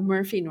to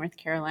Murphy, North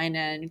Carolina,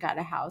 and got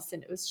a house,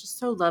 and it was just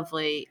so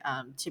lovely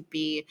to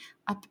be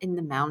up in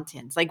the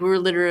mountains. Like we were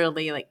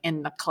literally like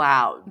in the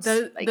clouds.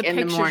 The in pictures,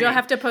 the morning. you'll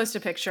have to post a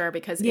picture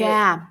because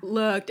Yeah. it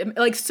looked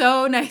like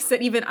so nice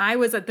that even I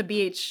was at the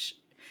beach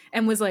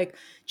and was like,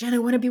 Jen, I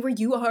want to be where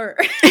you are.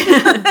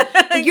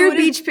 Like, Your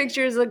beach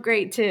pictures look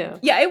great too.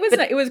 Yeah, it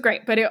was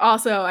great, but it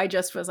also, I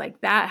just was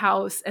like, that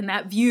house and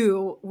that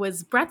view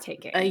was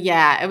breathtaking.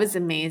 Yeah, it was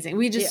amazing.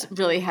 We just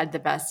really had the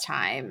best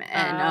time,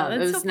 and it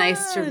was so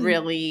nice to fun.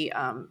 really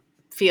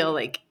feel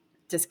like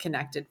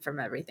disconnected from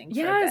everything.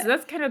 Yes, for a bit.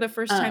 that's kind of the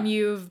first time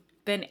you've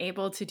been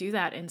able to do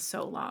that in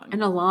so long.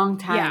 In a long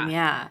time,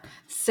 yeah.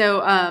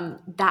 So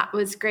that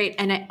was great.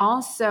 And I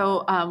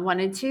also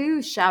wanted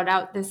to shout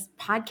out this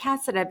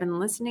podcast that I've been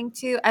listening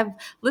to. I've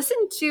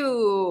listened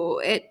to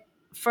it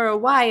for a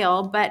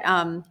while, but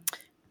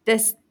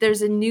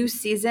there's a new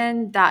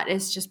season that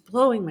is just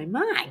blowing my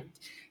mind.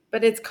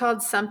 But it's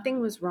called Something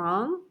Was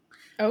Wrong.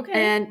 Okay.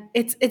 And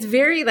it's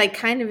very like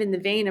kind of in the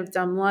vein of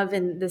Dumb Love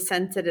in the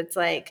sense that it's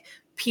like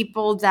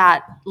people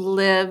that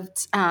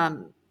lived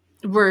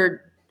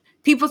were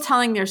people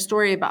telling their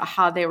story about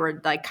how they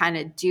were like kind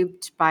of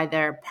duped by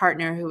their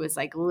partner who was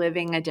like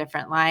living a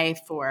different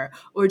life, or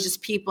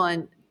just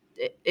people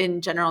in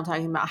general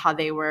talking about how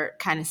they were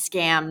kind of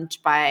scammed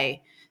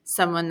by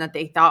someone that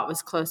they thought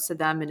was close to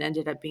them and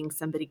ended up being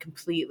somebody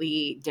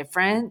completely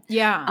different.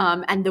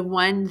 Yeah. And the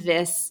one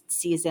this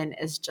season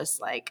is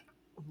just like,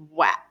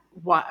 wow,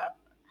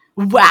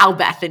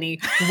 Bethany.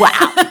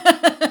 Wow.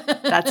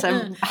 That's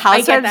a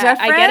Housewives reference.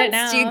 I get it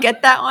now. Do you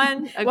get that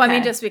one? Okay. Well, I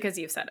mean, just because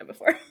you've said it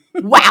before.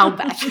 Wow,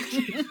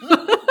 Bethany.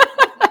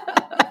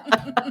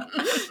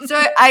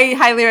 So I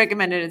highly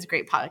recommend it. It's a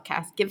great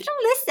podcast. Give it a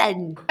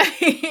listen.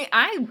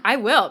 I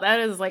will.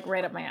 That is like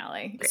right up my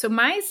alley. Great. So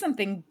my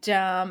something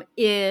dumb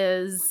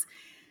is,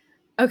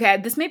 okay,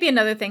 this may be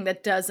another thing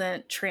that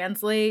doesn't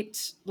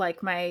translate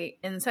like my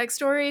insect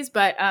stories,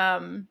 but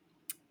so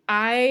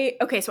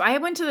I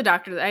went to the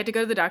doctor. I had to go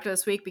to the doctor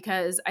this week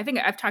because I think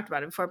I've talked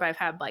about it before, but I've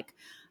had like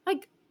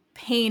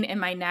pain in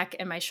my neck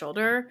and my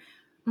shoulder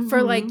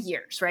for like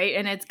years, right?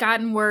 And it's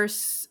gotten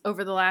worse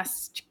over the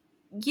last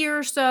year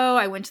or so.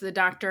 I went to the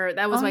doctor.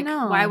 That was why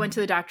I went to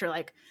the doctor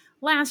like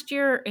last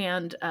year,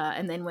 and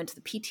then went to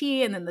the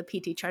PT, and then the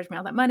PT charged me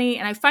all that money,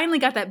 and I finally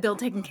got that bill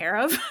taken care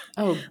of.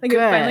 Oh, like good.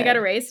 It finally got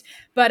erased.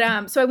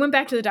 But so I went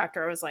back to the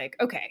doctor. I was like,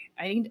 okay,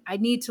 I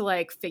need to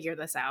like figure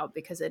this out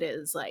because it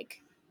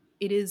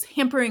is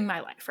hampering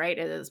my life, right?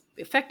 It is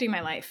affecting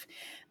my life.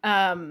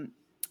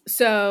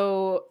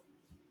 So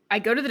I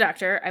go to the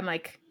doctor. I'm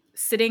like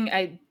sitting.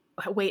 I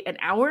wait an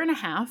hour and a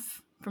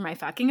half for my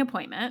fucking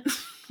appointment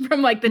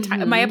from like the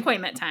time my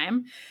appointment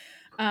time.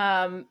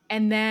 And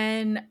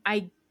then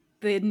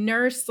the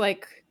nurse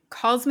like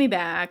calls me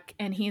back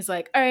and he's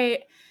like, all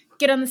right,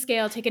 get on the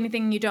scale, take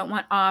anything you don't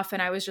want off.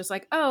 And I was just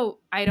like, oh,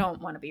 I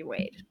don't want to be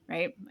weighed.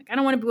 Right. Like, I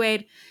don't want to be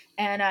weighed.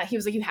 And he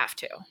was like, you have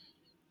to.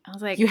 I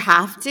was like, you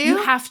have to? You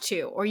have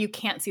to, or you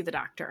can't see the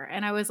doctor.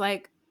 And I was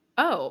like,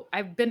 oh,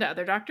 I've been to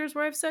other doctors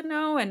where I've said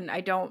no, and I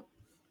don't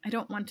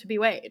want to be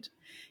weighed.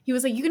 He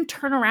was like, you can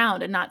turn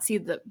around and not see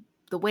the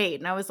weight.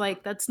 And I was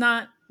like, that's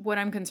not what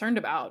I'm concerned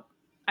about.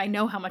 I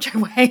know how much I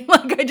weigh.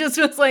 Like, I just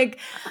was like,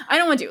 I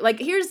don't want to. Like,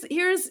 here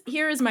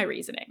is my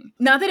reasoning.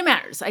 Not that it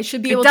matters. I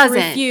should be able to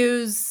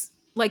refuse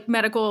like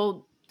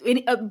medical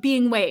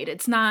being weighed.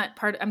 It's not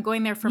part. I'm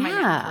going there for my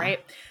neck, right?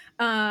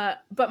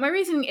 But my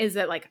reasoning is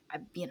that like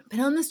I've been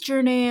on this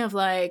journey of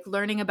like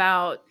learning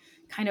about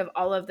kind of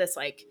all of this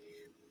like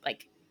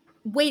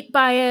weight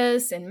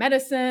bias in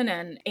medicine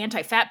and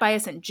anti-fat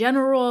bias in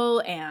general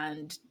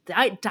and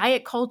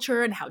diet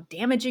culture and how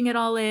damaging it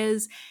all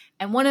is.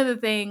 And one of the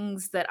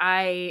things that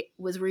I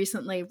was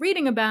recently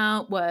reading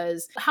about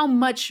was how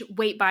much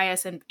weight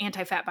bias and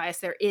anti-fat bias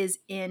there is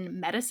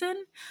in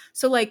medicine.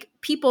 So like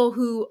people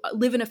who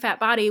live in a fat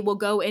body will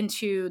go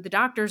into the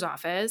doctor's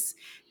office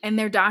and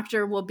their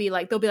doctor will be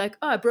like, they'll be like,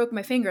 oh, I broke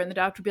my finger. And the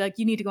doctor will be like,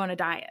 you need to go on a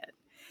diet.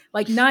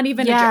 Like not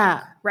even a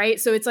joke,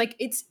 right? So it's like,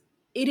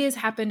 it has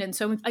happened in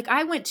so many, like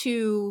I went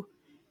to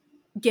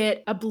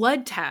get a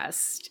blood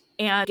test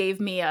and gave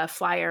me a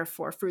flyer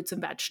for fruits and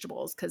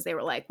vegetables because they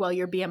were like, well,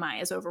 your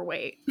BMI is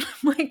overweight. I'm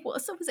like, well,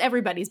 so was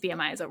everybody's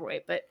BMI is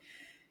overweight. But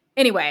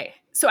anyway,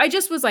 so I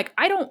just was like,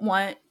 I don't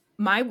want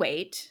my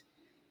weight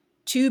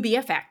to be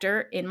a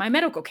factor in my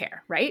medical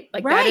care, right?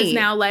 Like that is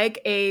now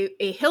like a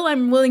hill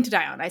I'm willing to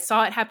die on. I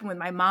saw it happen with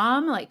my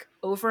mom like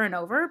over and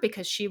over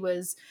because she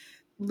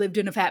lived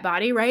in a fat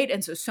body, right?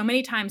 And so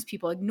many times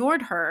people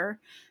ignored her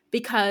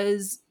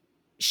because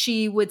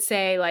she would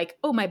say like,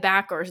 oh, my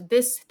back or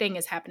this thing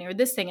is happening or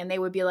this thing. And they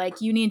would be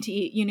like, you need to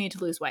eat, you need to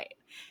lose weight.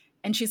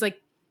 And she's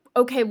like,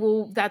 okay,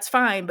 well, that's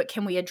fine. But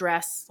can we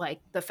address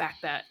like the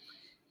fact that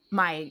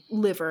my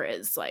liver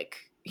is like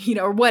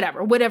or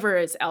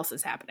whatever else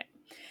is happening.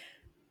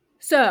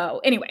 So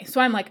anyway, so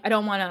I'm like, I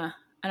don't want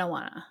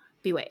to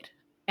be weighed.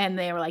 And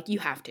they were like, you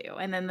have to.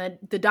 And then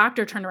the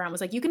doctor turned around and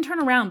was like, you can turn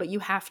around, but you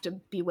have to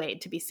be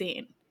weighed to be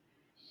seen.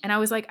 And I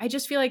was like, I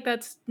just feel like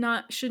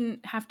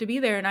shouldn't have to be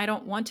there. And I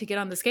don't want to get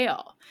on the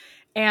scale.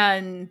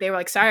 And they were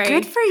like, sorry.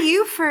 Good for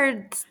you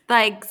for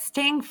like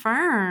staying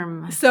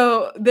firm.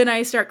 So then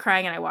I start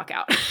crying and I walk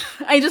out.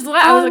 I was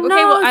like, okay,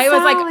 well,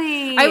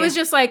 I was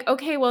just like,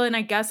 okay, well, and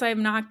I guess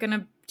I'm not going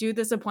to do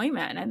this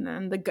appointment. And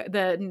then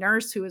the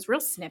nurse, who was real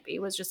snippy,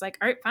 was just like,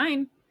 all right,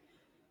 fine.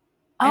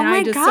 And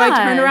my God. So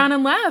I turned around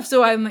and left.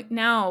 So I'm like,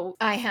 now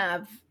I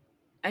have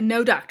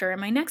no doctor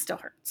and my neck still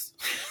hurts.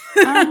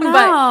 Oh,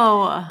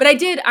 no. But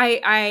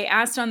I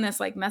asked on this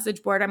like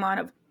message board I'm on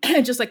of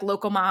just like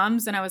local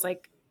moms. And I was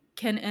like,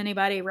 can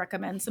anybody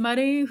recommend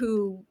somebody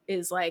who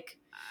is like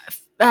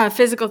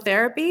physical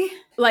therapy?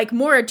 Like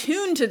more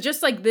attuned to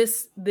just like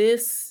this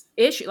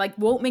issue, like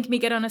won't make me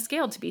get on a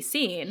scale to be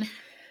seen.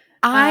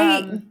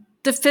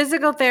 The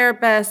physical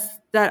therapist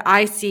that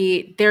I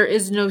see, there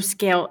is no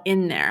scale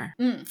in there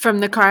from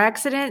the car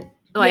accident.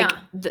 Like,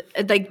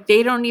 like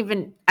they don't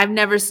even. I've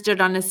never stood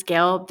on a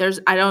scale.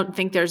 I don't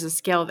think there's a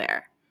scale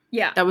there.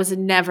 Yeah, that was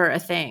never a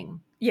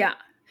thing. Yeah,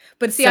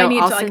 but see, so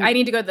I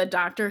need to go to the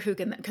doctor who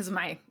can, because of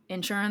my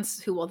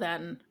insurance, who will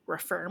then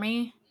refer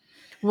me.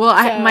 Well,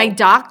 my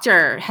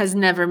doctor has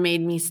never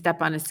made me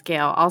step on a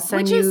scale. I'll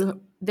send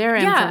you their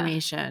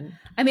information.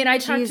 I mean, I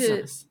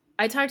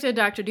talked to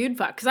Dr.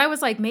 Dudefuck because I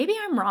was like, maybe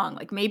I'm wrong.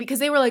 Like maybe because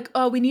they were like,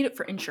 oh, we need it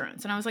for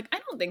insurance. And I was like, I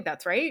don't think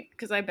that's right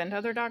because I've been to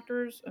other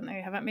doctors and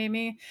they haven't made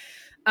me.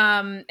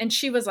 And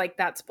she was like,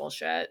 that's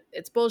bullshit.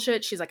 It's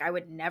bullshit. She's like, I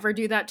would never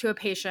do that to a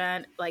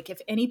patient. Like if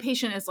any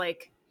patient is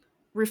like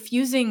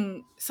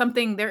refusing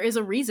something, there is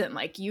a reason.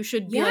 Like you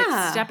should be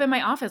like, step in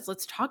my office.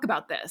 Let's talk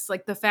about this.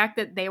 Like the fact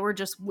that they were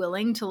just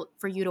willing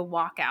for you to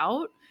walk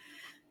out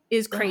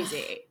is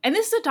crazy. And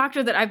this is a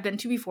doctor that I've been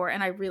to before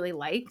and I really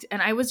liked.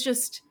 And I was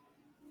just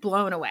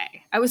blown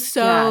away. I was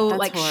so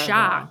like horrible.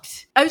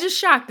 Shocked. I was just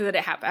shocked that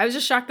it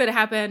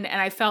happened.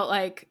 And I felt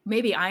like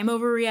maybe I'm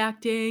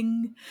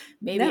overreacting.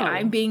 Maybe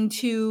I'm being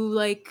too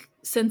like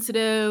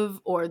sensitive,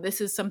 or this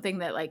is something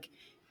that like,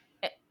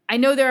 I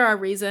know there are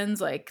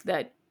reasons like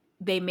that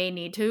they may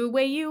need to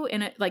weigh you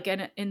in it, like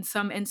in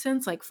some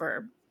instance, like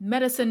for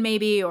medicine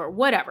maybe, or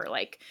whatever,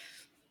 like,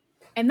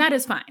 and that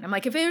is fine. I'm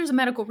like, if there's a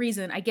medical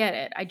reason, I get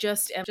it. I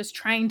just am just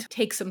trying to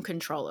take some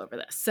control over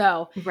this.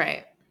 So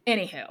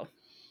anywho,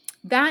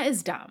 that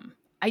is dumb.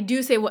 I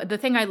do say the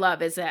thing I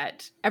love is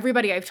that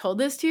everybody I've told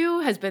this to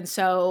has been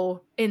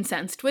so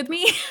incensed with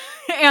me.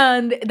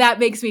 And that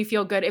makes me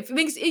feel good. It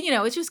makes,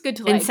 it's just good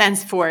to like.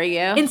 Incensed for you.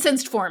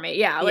 Incensed for me.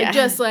 Yeah. Like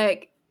just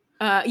like,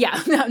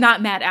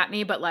 not mad at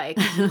me, but like,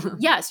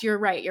 yes, you're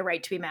right. You're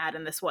right to be mad.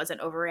 And this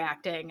wasn't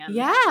overreacting.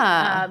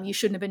 And you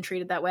shouldn't have been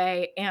treated that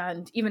way.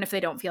 And even if they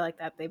don't feel like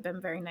that, they've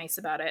been very nice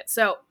about it.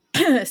 So,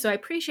 so I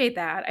appreciate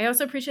that. I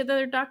also appreciate that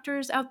there are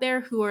doctors out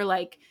there who are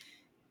like,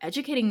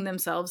 educating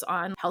themselves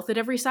on health at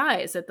every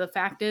size. That the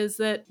fact is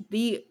that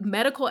the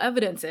medical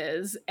evidence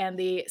is, and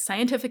the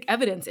scientific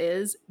evidence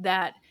is,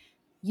 that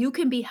you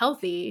can be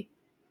healthy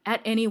at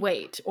any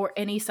weight or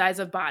any size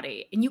of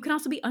body. And you can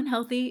also be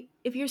unhealthy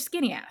if you're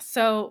skinny ass.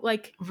 So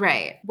like,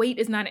 weight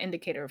is not an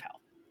indicator of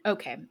health.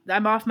 Okay.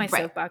 I'm off my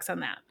soapbox on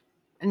that.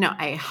 No,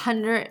 I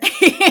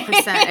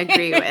 100%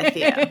 agree with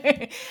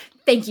you.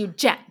 Thank you,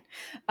 Jen.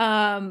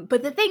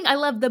 But the thing I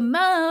love the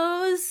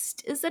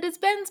most is that it's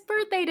Ben's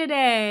birthday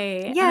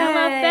today. Yay. And I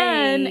love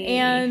Ben.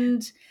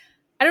 And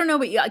I don't know,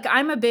 but like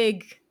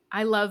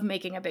I love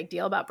making a big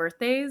deal about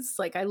birthdays.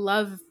 Like I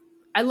love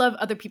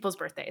other people's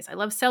birthdays. I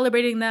love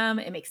celebrating them.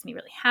 It makes me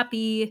really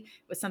happy. It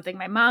was something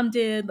my mom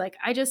did. Like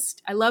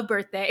I love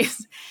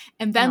birthdays.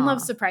 And Ben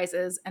loves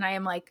surprises. And I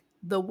am like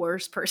the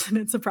worst person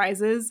at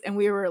surprises. And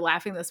we were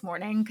laughing this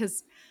morning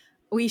because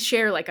we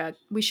share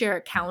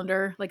a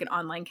calendar, like an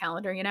online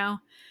calendar,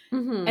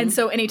 Mm-hmm. And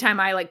so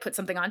anytime I like put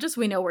something on, just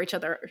we know where each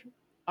other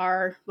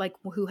are, like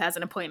who has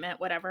an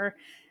appointment, whatever.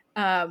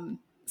 So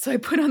I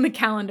put on the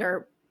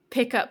calendar,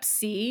 pick up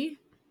C,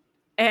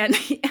 and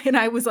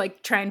I was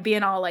like trying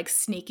being all like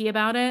sneaky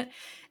about it.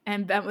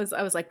 And I was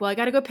like, well, I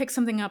got to go pick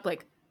something up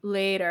like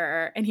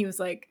later. And he was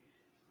like,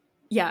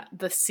 yeah,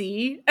 the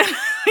C.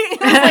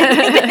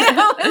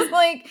 I was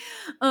like,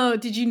 oh,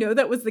 did you know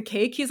that was the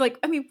cake? He's like,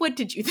 I mean, what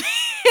did you think?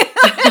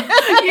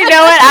 You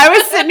know what? I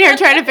was sitting here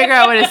trying to figure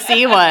out what a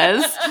C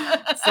was.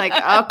 It's like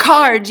a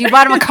card. You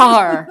bought him a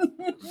car.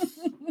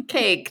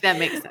 Cake. That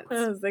makes sense. It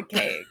was the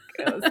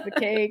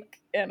cake.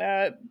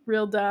 And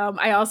real dumb.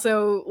 I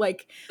also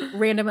like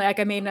randomly, like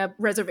I made a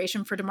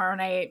reservation for tomorrow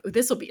night.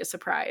 This will be a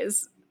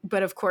surprise.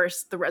 But of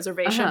course, the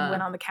reservation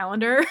went on the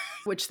calendar,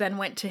 which then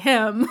went to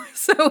him.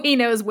 So he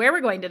knows where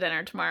we're going to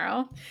dinner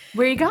tomorrow.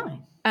 Where are you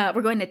going?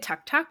 We're going to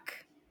Tuk Tuk.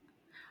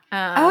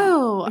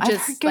 Which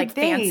is like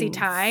fancy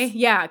Thai.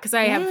 Yeah, because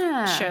I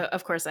have show.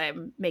 Of course,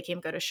 I'm making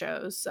him go to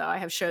shows. So I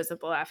have shows at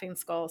the Laughing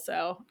Skull.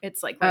 So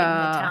it's like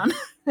right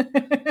in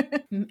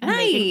Midtown.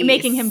 Nice.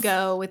 Making him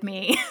go with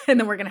me, and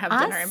then we're gonna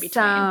have dinner in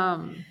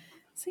between.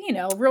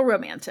 So real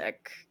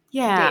romantic.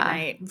 Yeah,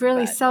 date night.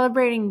 really but-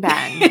 celebrating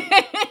Ben.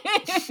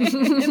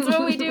 It's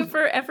what we do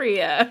for every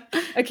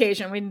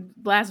occasion.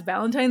 Last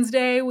Valentine's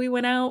Day we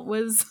went out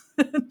was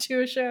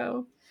to a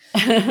show.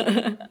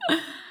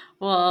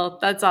 Well,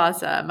 that's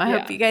awesome. I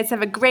hope Yeah. you guys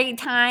have a great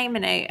time,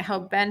 and I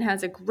hope Ben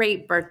has a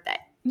great birthday.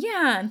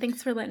 Yeah, and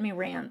thanks for letting me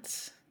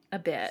rant a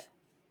bit,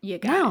 you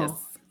guys. No,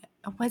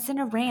 it wasn't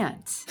a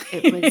rant.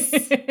 It was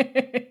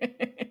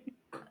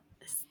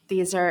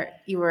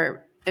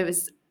it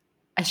was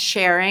a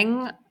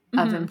sharing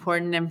of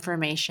important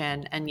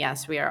information, and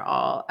yes, we are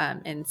all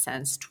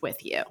incensed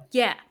with you.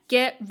 Yeah,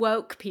 get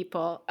woke,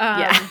 people.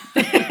 Yeah.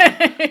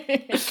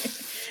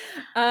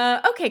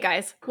 Okay,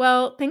 guys.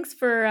 Well, thanks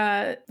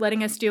for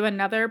letting us do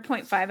another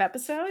 0.5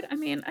 episode. I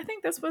mean, I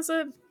think this was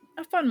a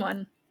fun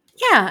one.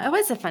 Yeah, it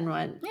was a fun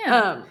one.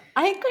 Yeah.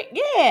 I agree.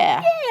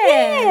 Yeah.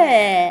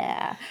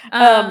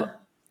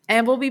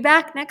 And we'll be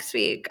back next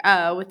week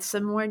with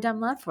some more dumb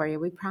love for you.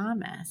 We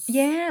promise.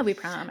 Yeah, we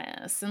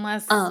promise.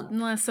 Unless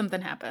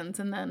something happens,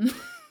 and then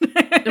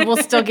we'll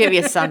still give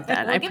you something.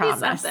 We'll I give you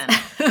promise.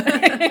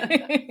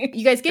 something.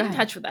 You guys get in ahead.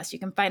 touch with us. You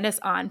can find us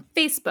on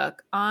Facebook,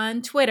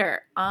 on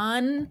Twitter,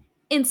 on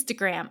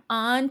Instagram,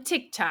 on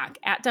TikTok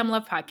at Dumb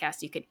Love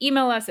Podcast. You can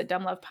email us at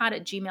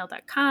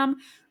dumblovepod@gmail.com.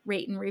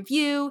 Rate and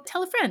review.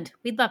 Tell a friend.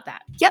 We'd love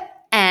that. Yep.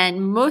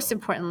 And most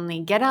importantly,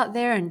 get out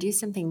there and do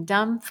something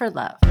dumb for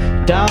love.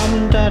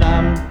 Dum da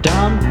dum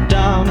dum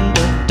dum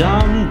da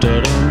dum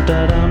da dum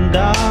da dum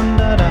dum